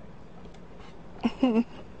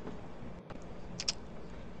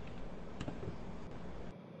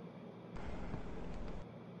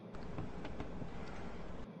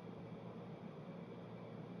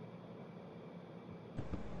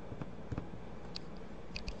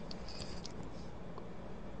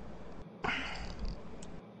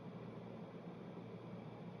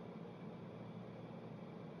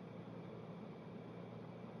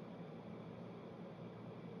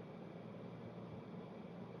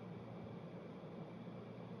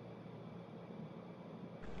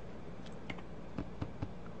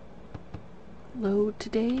 Load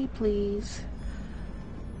today, please.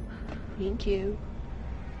 Thank you.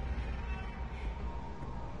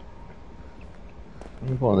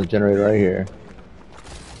 I'm pulling the generator right here.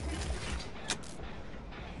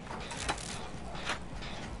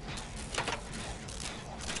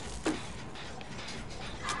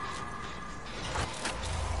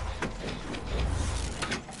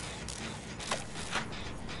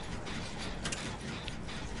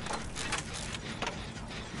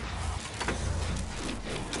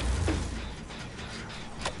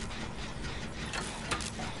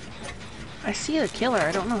 I see the killer.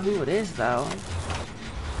 I don't know who it is, though.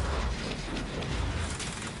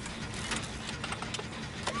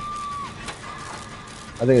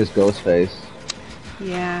 I think it's Ghostface.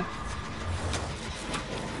 Yeah.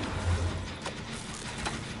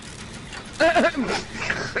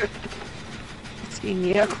 It's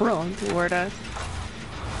being crawling toward us.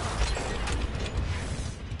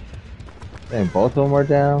 Dang, both of them are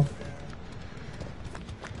down.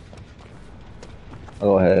 I'll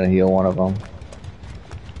go ahead and heal one of them.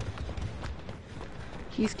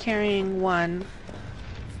 He's carrying one.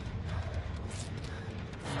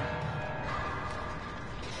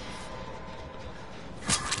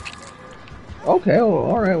 Okay, well,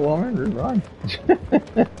 alright, woman, just run.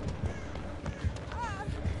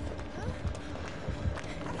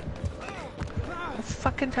 Don't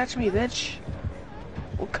fucking touch me, bitch.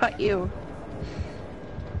 We'll cut you.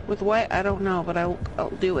 With what? I don't know, but I'll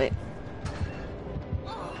do it.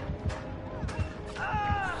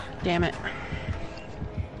 Damn it.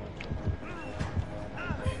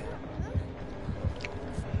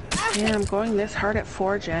 Yeah, I'm going this hard at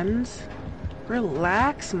 4 gens.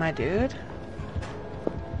 Relax, my dude.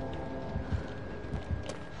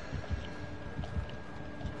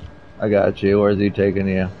 I got you. Where's he taking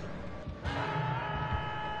you?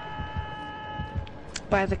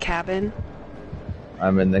 By the cabin.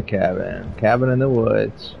 I'm in the cabin. Cabin in the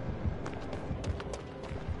woods.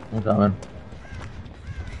 I'm coming.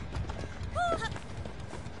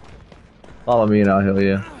 Follow me and I'll heal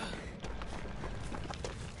you.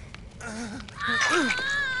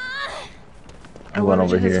 I'm going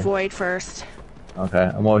over here. Void first.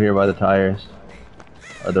 Okay, I'm over here by the tires.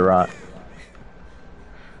 Or the rock.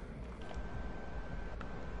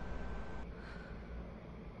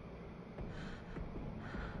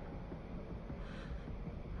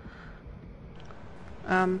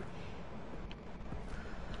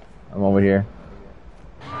 I'm over here.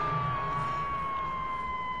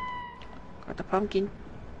 Got the pumpkin.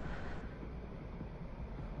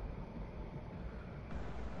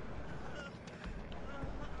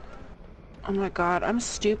 Oh my god, I'm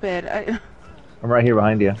stupid. I'm right here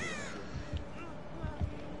behind you.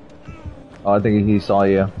 Oh, I think he saw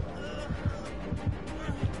you.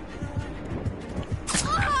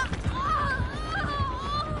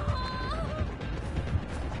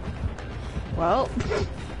 Well,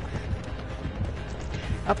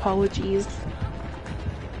 apologies.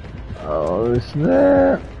 Oh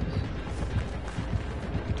snap!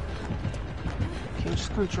 Okay, I'm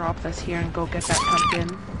just gonna drop this here and go get that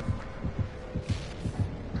pumpkin.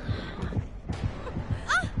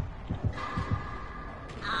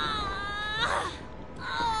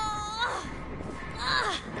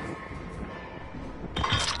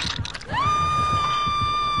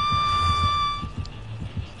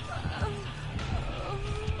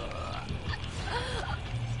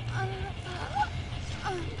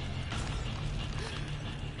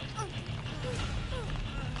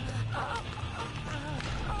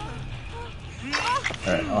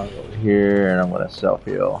 Alright, I'll go over here and I'm gonna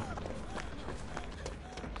self-heal.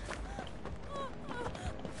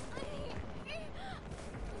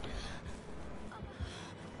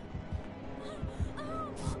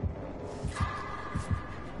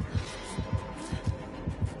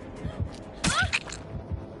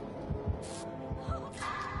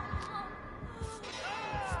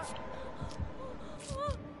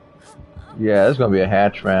 Yeah, there's gonna be a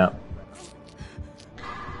hatch ramp.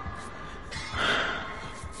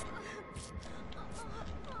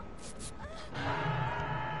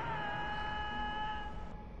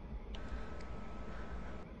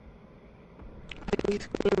 He's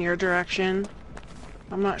in your direction.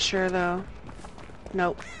 I'm not sure though.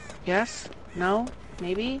 Nope. Yes? No?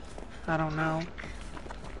 Maybe? I don't know.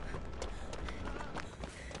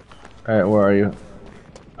 Alright, where are you?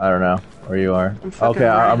 I don't know where you are. Okay,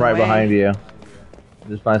 I'm right behind you.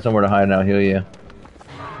 Just find somewhere to hide and I'll heal you.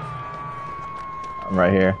 I'm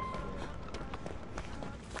right here.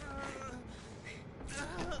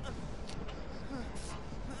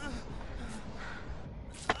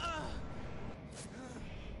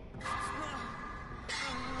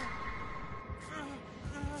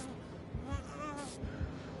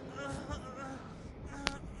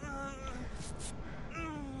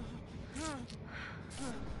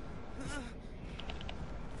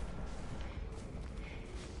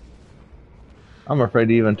 I'm afraid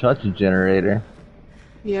to even touch the generator.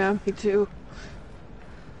 Yeah, me too.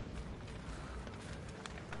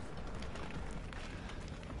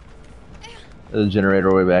 There's a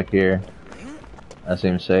generator way back here. That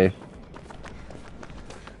seems safe.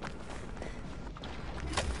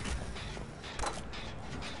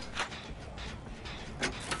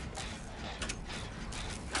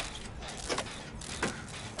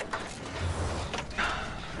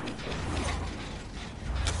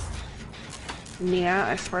 Yeah,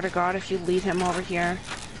 I swear to God, if you lead him over here.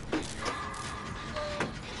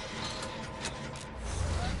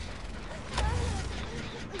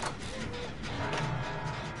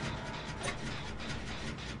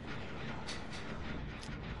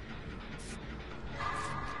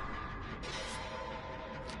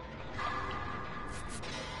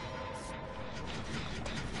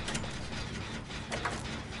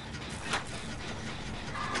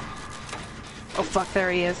 Oh fuck, there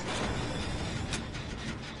he is.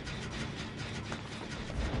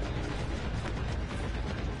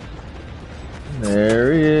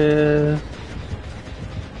 There he is.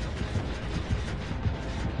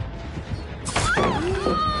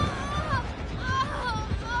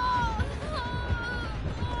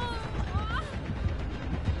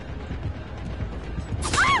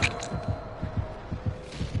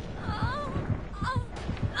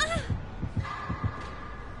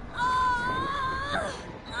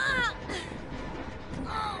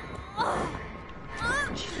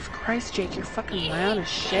 Jesus Christ, Jake, you're fucking loud as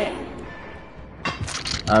shit.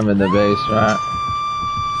 I'm in the basement.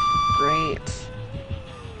 Great.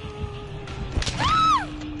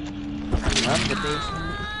 I love the basement.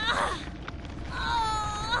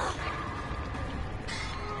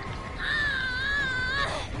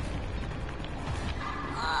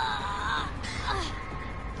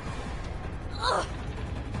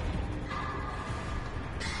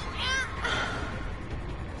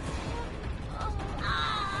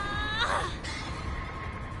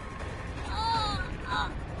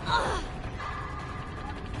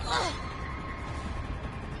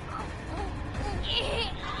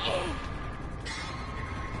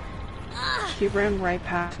 He ran right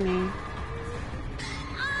past me.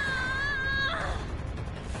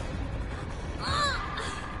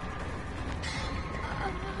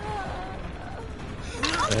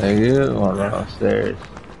 Thank you. I'm gonna run upstairs.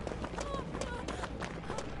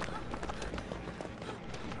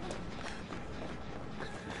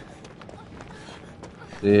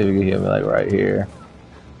 See if you can hear me like right here.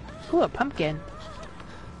 Ooh, a pumpkin.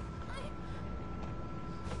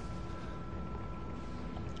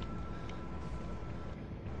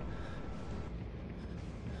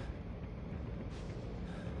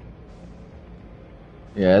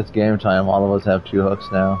 Yeah, it's game time. All of us have 2 hooks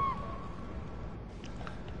now.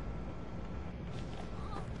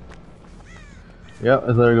 Yep,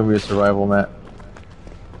 it's literally gonna be a survival map.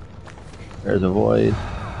 There's a void.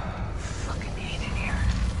 Fucking hate it here.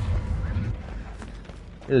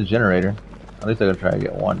 Here's a generator. At least I can try to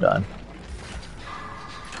get one done.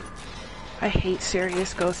 I hate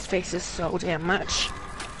serious ghost faces so damn much.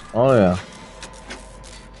 Oh yeah.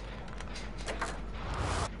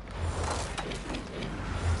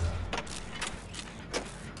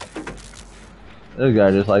 This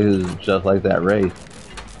guy just like that Wraith.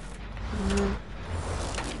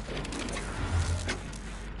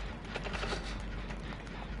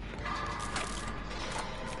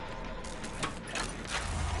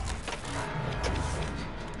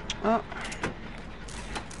 Oh.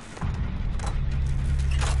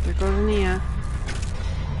 There goes Nia.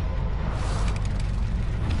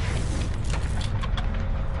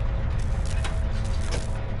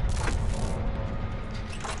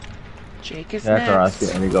 Jake is That's where I was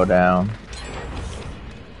next. getting to go down.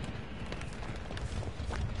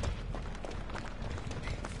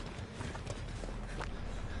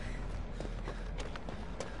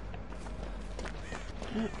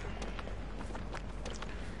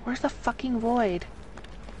 Where's the fucking void?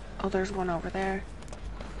 Oh, there's one over there.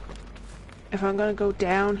 If I'm gonna go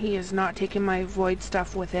down, he is not taking my void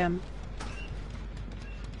stuff with him.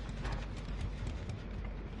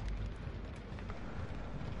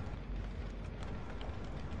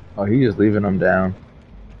 Oh, he's just leaving them down.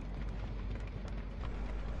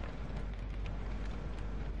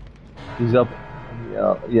 He's up.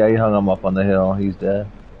 Yeah, he hung him up on the hill. He's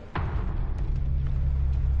dead.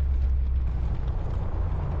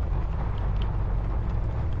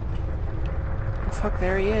 Oh, fuck,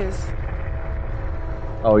 there he is.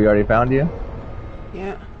 Oh, he already found you?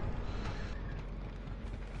 Yeah.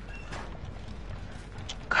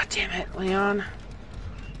 God damn it, Leon.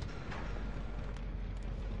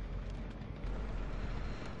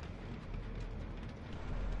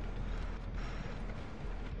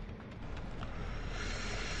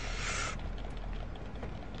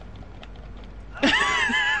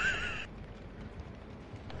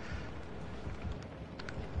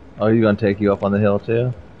 Oh, he's gonna take you up on the hill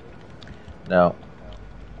too? No.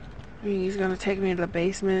 I mean, he's gonna take me to the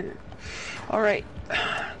basement. Alright.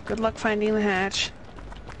 Good luck finding the hatch.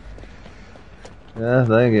 Yeah,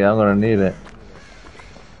 thank you. I'm gonna need it.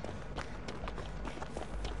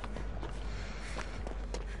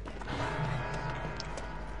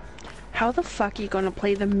 How the fuck are you gonna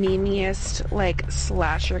play the memeiest, like,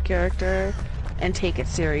 slasher character and take it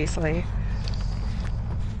seriously?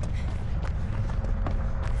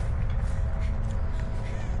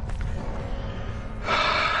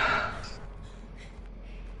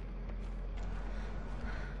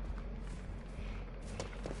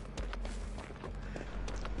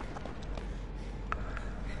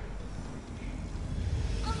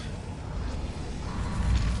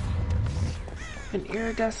 An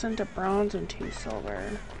iridescent, a bronze, and 2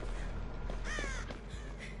 silver.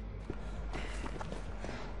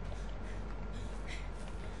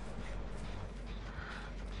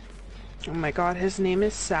 Oh my god, his name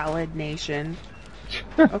is Salad Nation.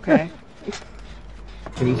 Okay.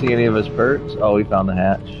 Can you see any of his perks? Oh, we found the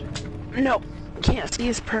hatch. Nope. Can't see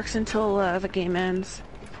his perks until the game ends.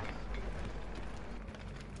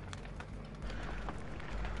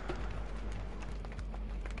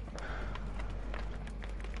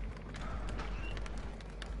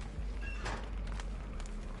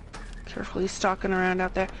 Carefully stalking around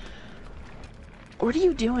out there. What are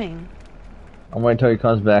you doing? I'm waiting until he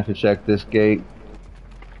comes back to check this gate.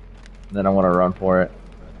 Then I want to run for it.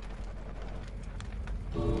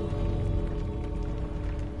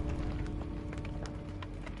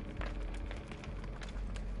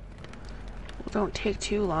 Don't take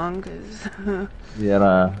too long, cause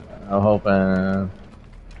Yeah, I'm hoping.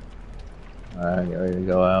 Alright, get ready to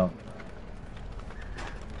go out.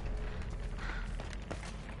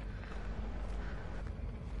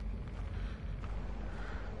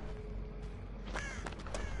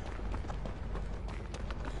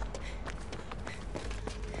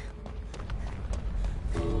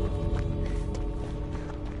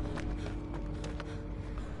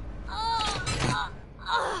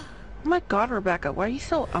 Oh my god, Rebecca, why are you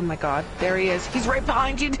so... Oh my god, there he is. He's right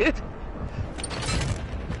behind you, dude.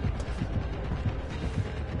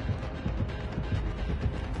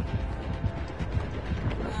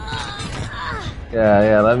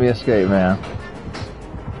 Yeah, let me escape, man.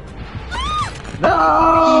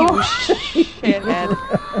 No! You shithead.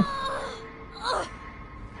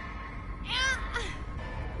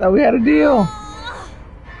 Thought we had a deal.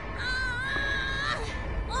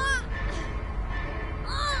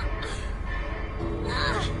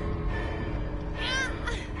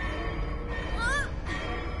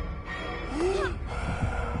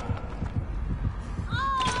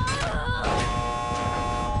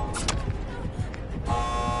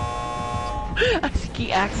 I think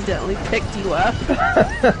he accidentally picked you up.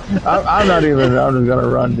 I'm not even. I'm just gonna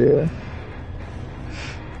run, dude.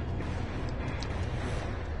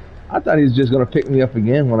 I thought he was just gonna pick me up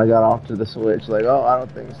again when I got off to the switch. Like, oh, I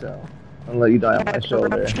don't think so. I'll let you die on my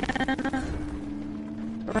shoulder.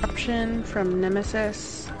 Eruption from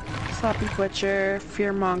Nemesis, Sloppy Butcher,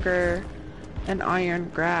 Fearmonger, and Iron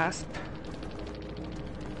Grasp.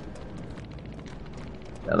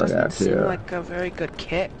 Yeah, look at Doesn't that seem too. like a very good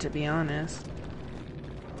kit, to be honest.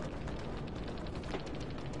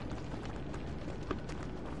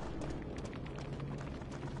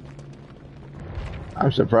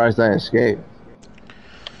 I'm surprised I escaped.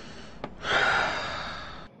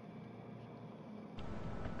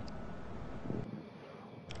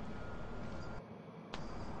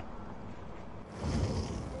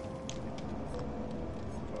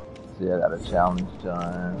 See, I got a challenge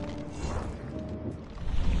done.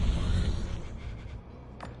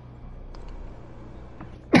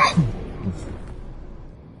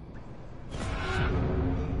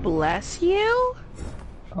 Bless you?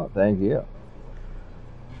 Oh, thank you.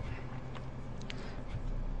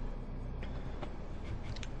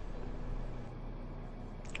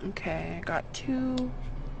 Okay, I got 2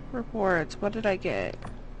 rewards. What did I get?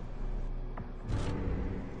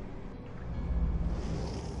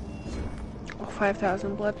 Oh,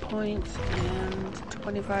 5,000 blood points and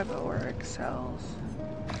 25 auric cells.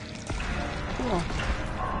 Cool.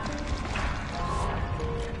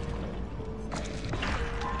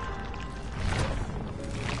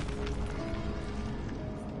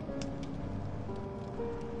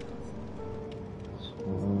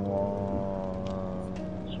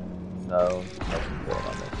 No, nothing good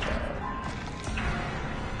on this side.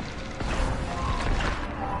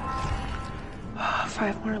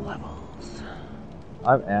 5 more levels.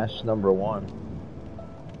 I'm Ash number 1.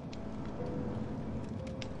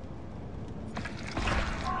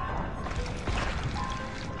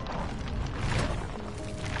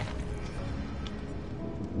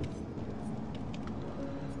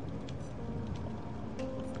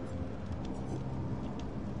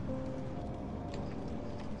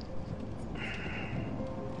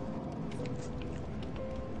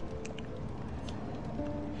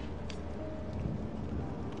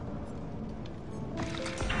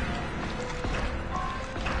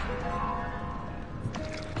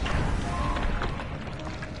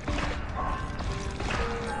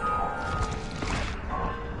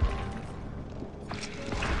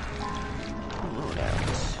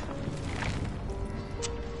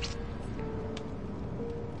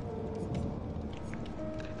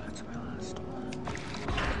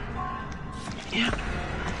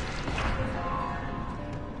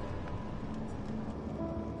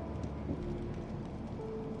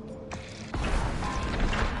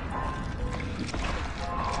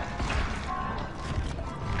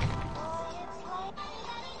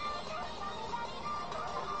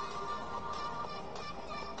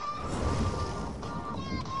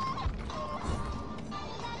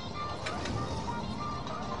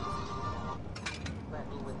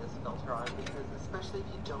 filter on because especially if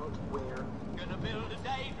you don't wear. Gonna build a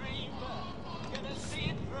daydream. Gonna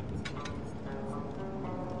see it through.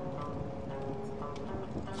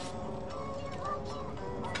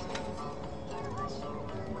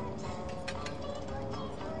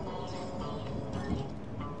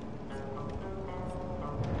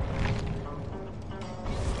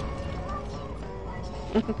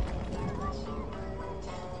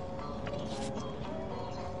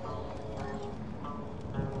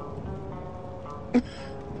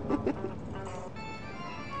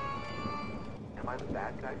 Am I the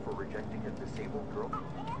bad guy for rejecting a disabled girl?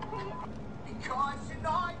 Because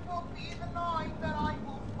tonight will be the night that I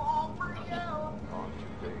will fall for you. On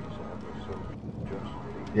today's episode,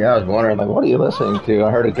 just Yeah, I was wondering, like, what are you listening to?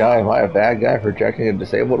 I heard a guy, am I a bad guy for rejecting a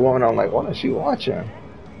disabled woman? I'm like, what is she watching?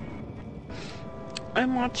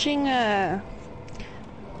 I'm watching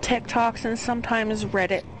TikToks and sometimes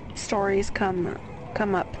Reddit stories come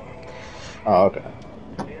up. Oh, okay.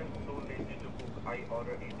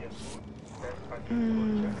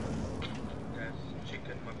 Mm.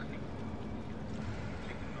 Chicken makhni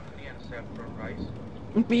and saffron rice.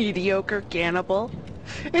 Mediocre cannibal.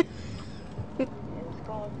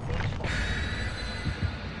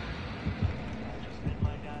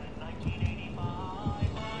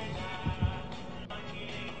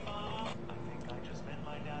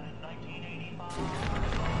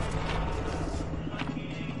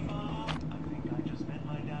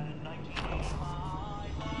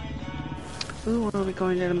 Ooh, are we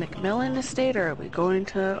going to the McMillan estate or are we going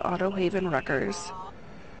to Auto Haven Rutgers?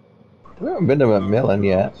 We haven't been to Macmillan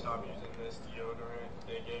yet. Stop using this deodorant.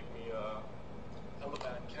 They gave me hella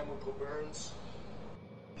bad chemical burns.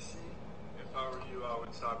 See, if I were you, I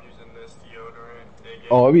would stop using this deodorant. They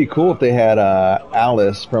gave Oh, it'd be cool if they had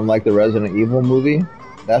Alice from like the Resident Evil movie.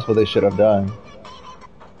 That's what they should have done.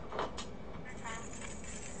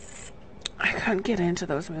 I couldn't get into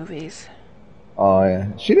those movies. Oh yeah,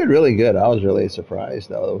 she did really good. I was really surprised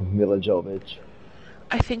though, Mila Jovovich.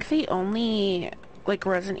 I think the only like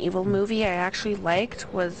Resident Evil movie I actually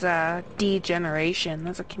liked was Degeneration.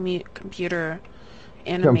 That's a computer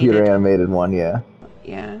animated. Computer animated one, yeah.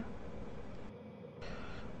 Yeah.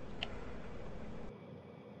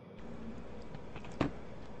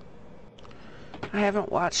 I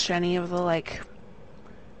haven't watched any of the like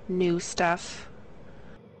new stuff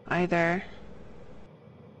either.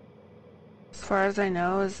 As far as I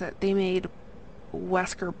know is that they made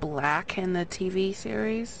Wesker Black in the TV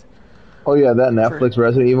series. Oh yeah, that Netflix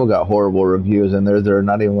Resident Evil got horrible reviews, and there's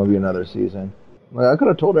not even gonna be another season. Like, I could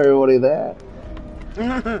have told everybody that.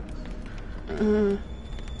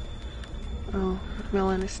 Oh,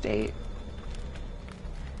 Macmillan Estate.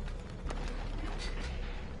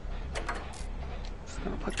 Just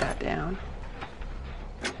gonna put that down.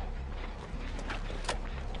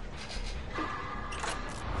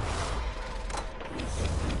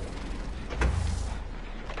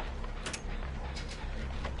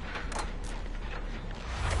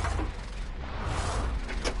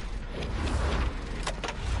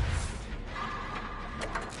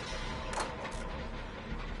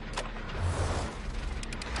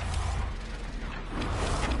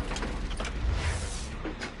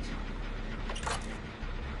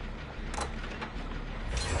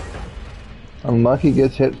 Unlucky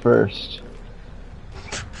gets hit first.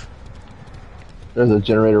 There's a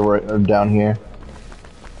generator right down here.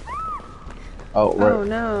 Oh, right. Oh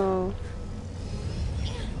no.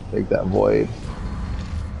 Take that void.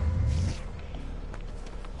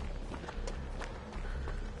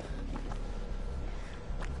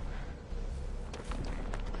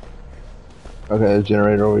 Okay, there's a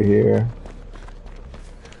generator over here.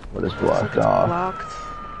 What is blocked off? Blocked.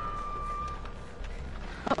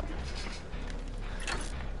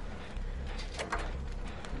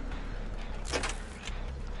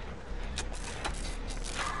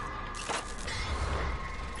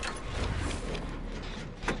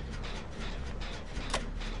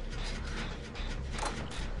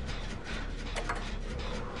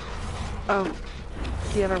 Oh,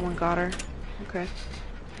 the other one got her. Okay.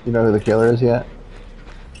 You know who the killer is yet?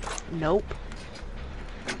 Nope.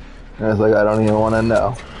 And I was like, I don't even want to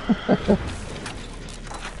know.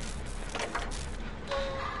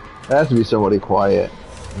 It has to be somebody quiet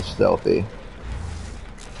and stealthy.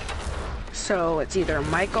 So it's either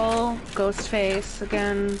Michael, Ghostface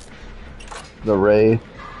again, The Wraith,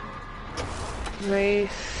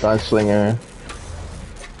 Wraith. Gunslinger.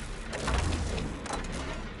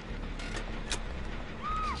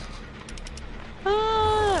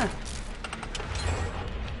 Ah!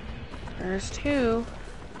 There's two.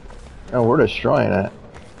 Oh, we're destroying it.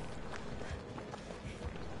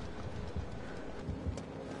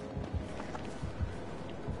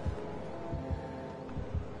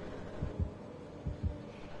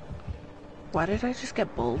 Why did I just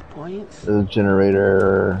get bold points? There's a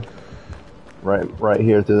generator right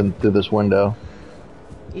here through this window.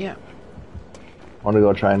 Yeah. I want to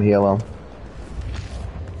go try and heal him.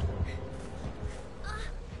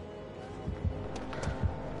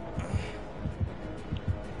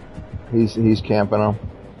 He's camping him.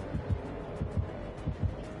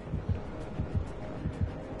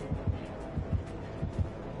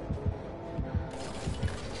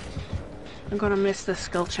 I'm gonna miss the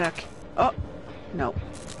skill check. Oh, no.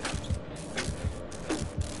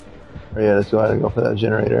 Oh, yeah, let's go ahead and go for that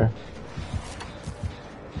generator.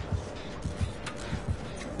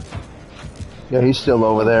 Yeah, he's still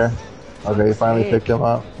over there. Okay, he finally picked him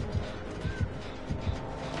up.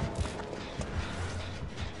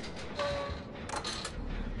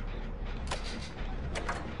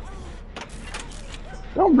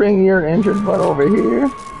 Don't bring your injured butt over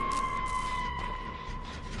here.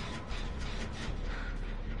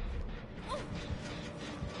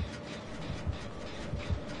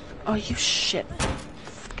 Oh, you shit.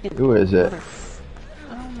 Who is it?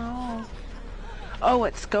 I don't know. Oh,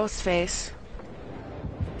 it's Ghostface.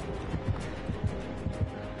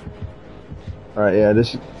 Alright, yeah,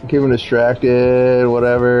 just keep him distracted,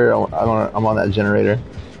 whatever. I'm on that generator.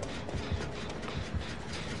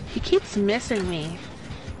 He keeps missing me.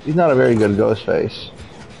 He's not a very good Ghostface.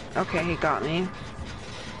 Okay, he got me.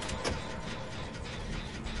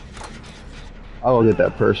 I'll go get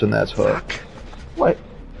that person that's hooked. What?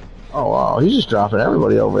 Oh wow, he's just dropping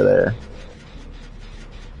everybody over there.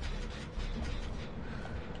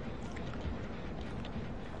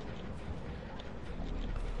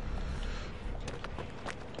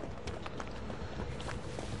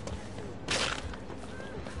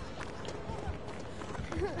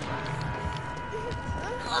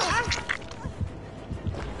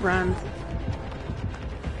 Run.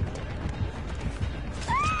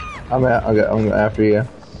 I'm after you.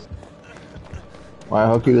 Why,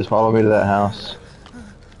 hope you just follow me to that house.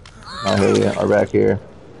 I hear you. Or back here.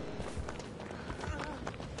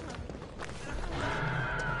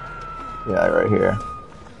 Yeah, right here.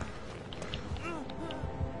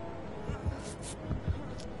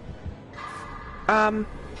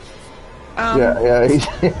 Yeah,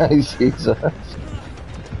 he sees us.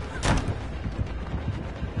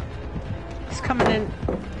 He's coming in.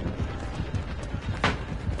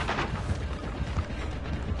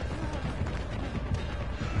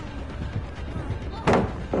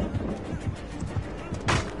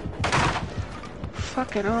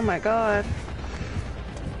 Fucking, oh my god.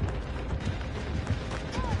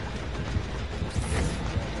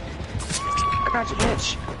 Gotcha,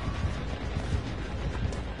 bitch.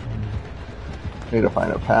 Need to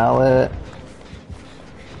find a pallet.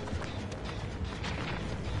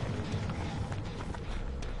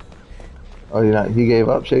 Oh, he gave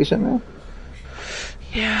up chasing me?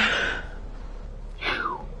 Yeah.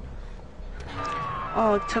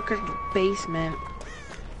 Oh, it took her to the basement.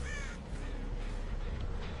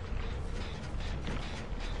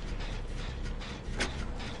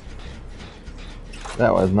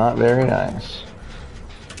 That was not very nice.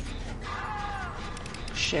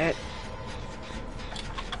 Shit.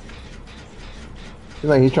 Seems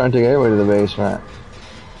like he's trying to take everybody to the basement.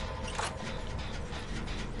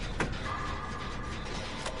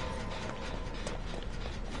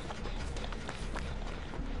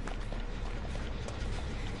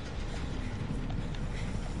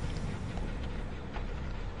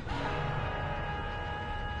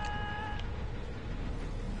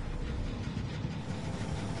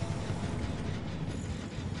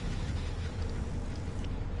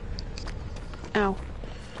 Ow.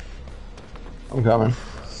 I'm coming.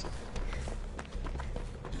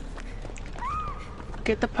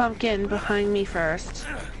 Get the pumpkin behind me first.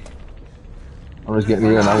 I'm just getting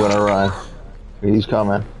you and I'm gonna run. He's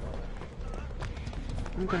coming.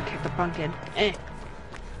 I'm gonna kick the pumpkin. Eh.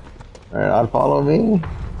 Alright, I'll follow me.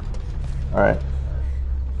 Alright.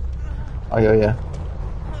 I'll go, yeah.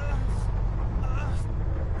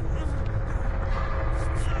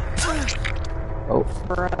 Oh.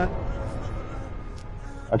 Bruh.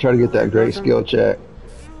 I try to get that great skill check.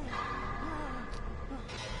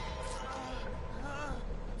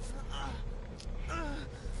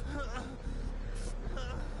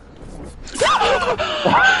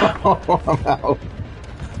 I'm out.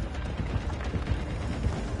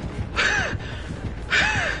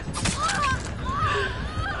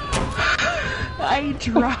 I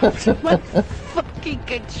dropped my fucking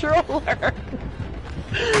controller.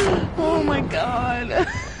 Oh my god.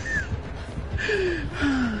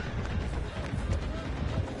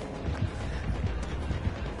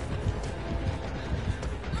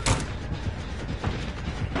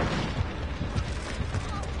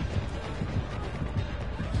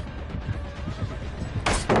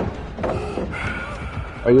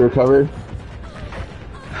 Are you recovered?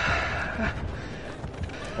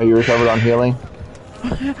 Are you recovered on healing?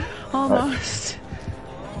 Almost.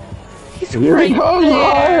 He's Here right he comes,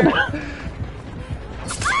 there. Ryan!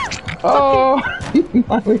 Oh, he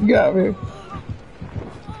finally got me.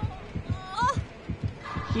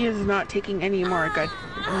 He is not taking any more. I got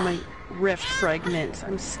my rift fragments.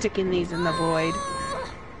 I'm sticking these in the void.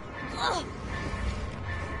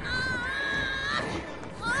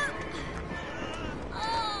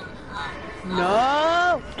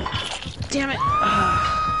 No! Damn it!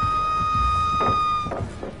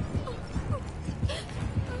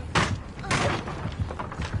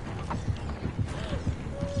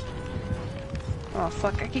 Oh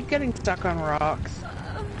fuck, I keep getting stuck on rocks.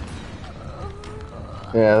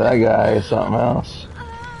 Yeah, that guy is something else.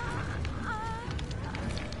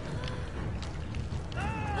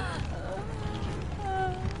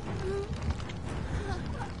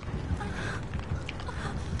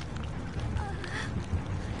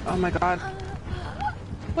 Oh my god.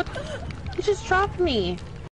 What the? You just dropped me.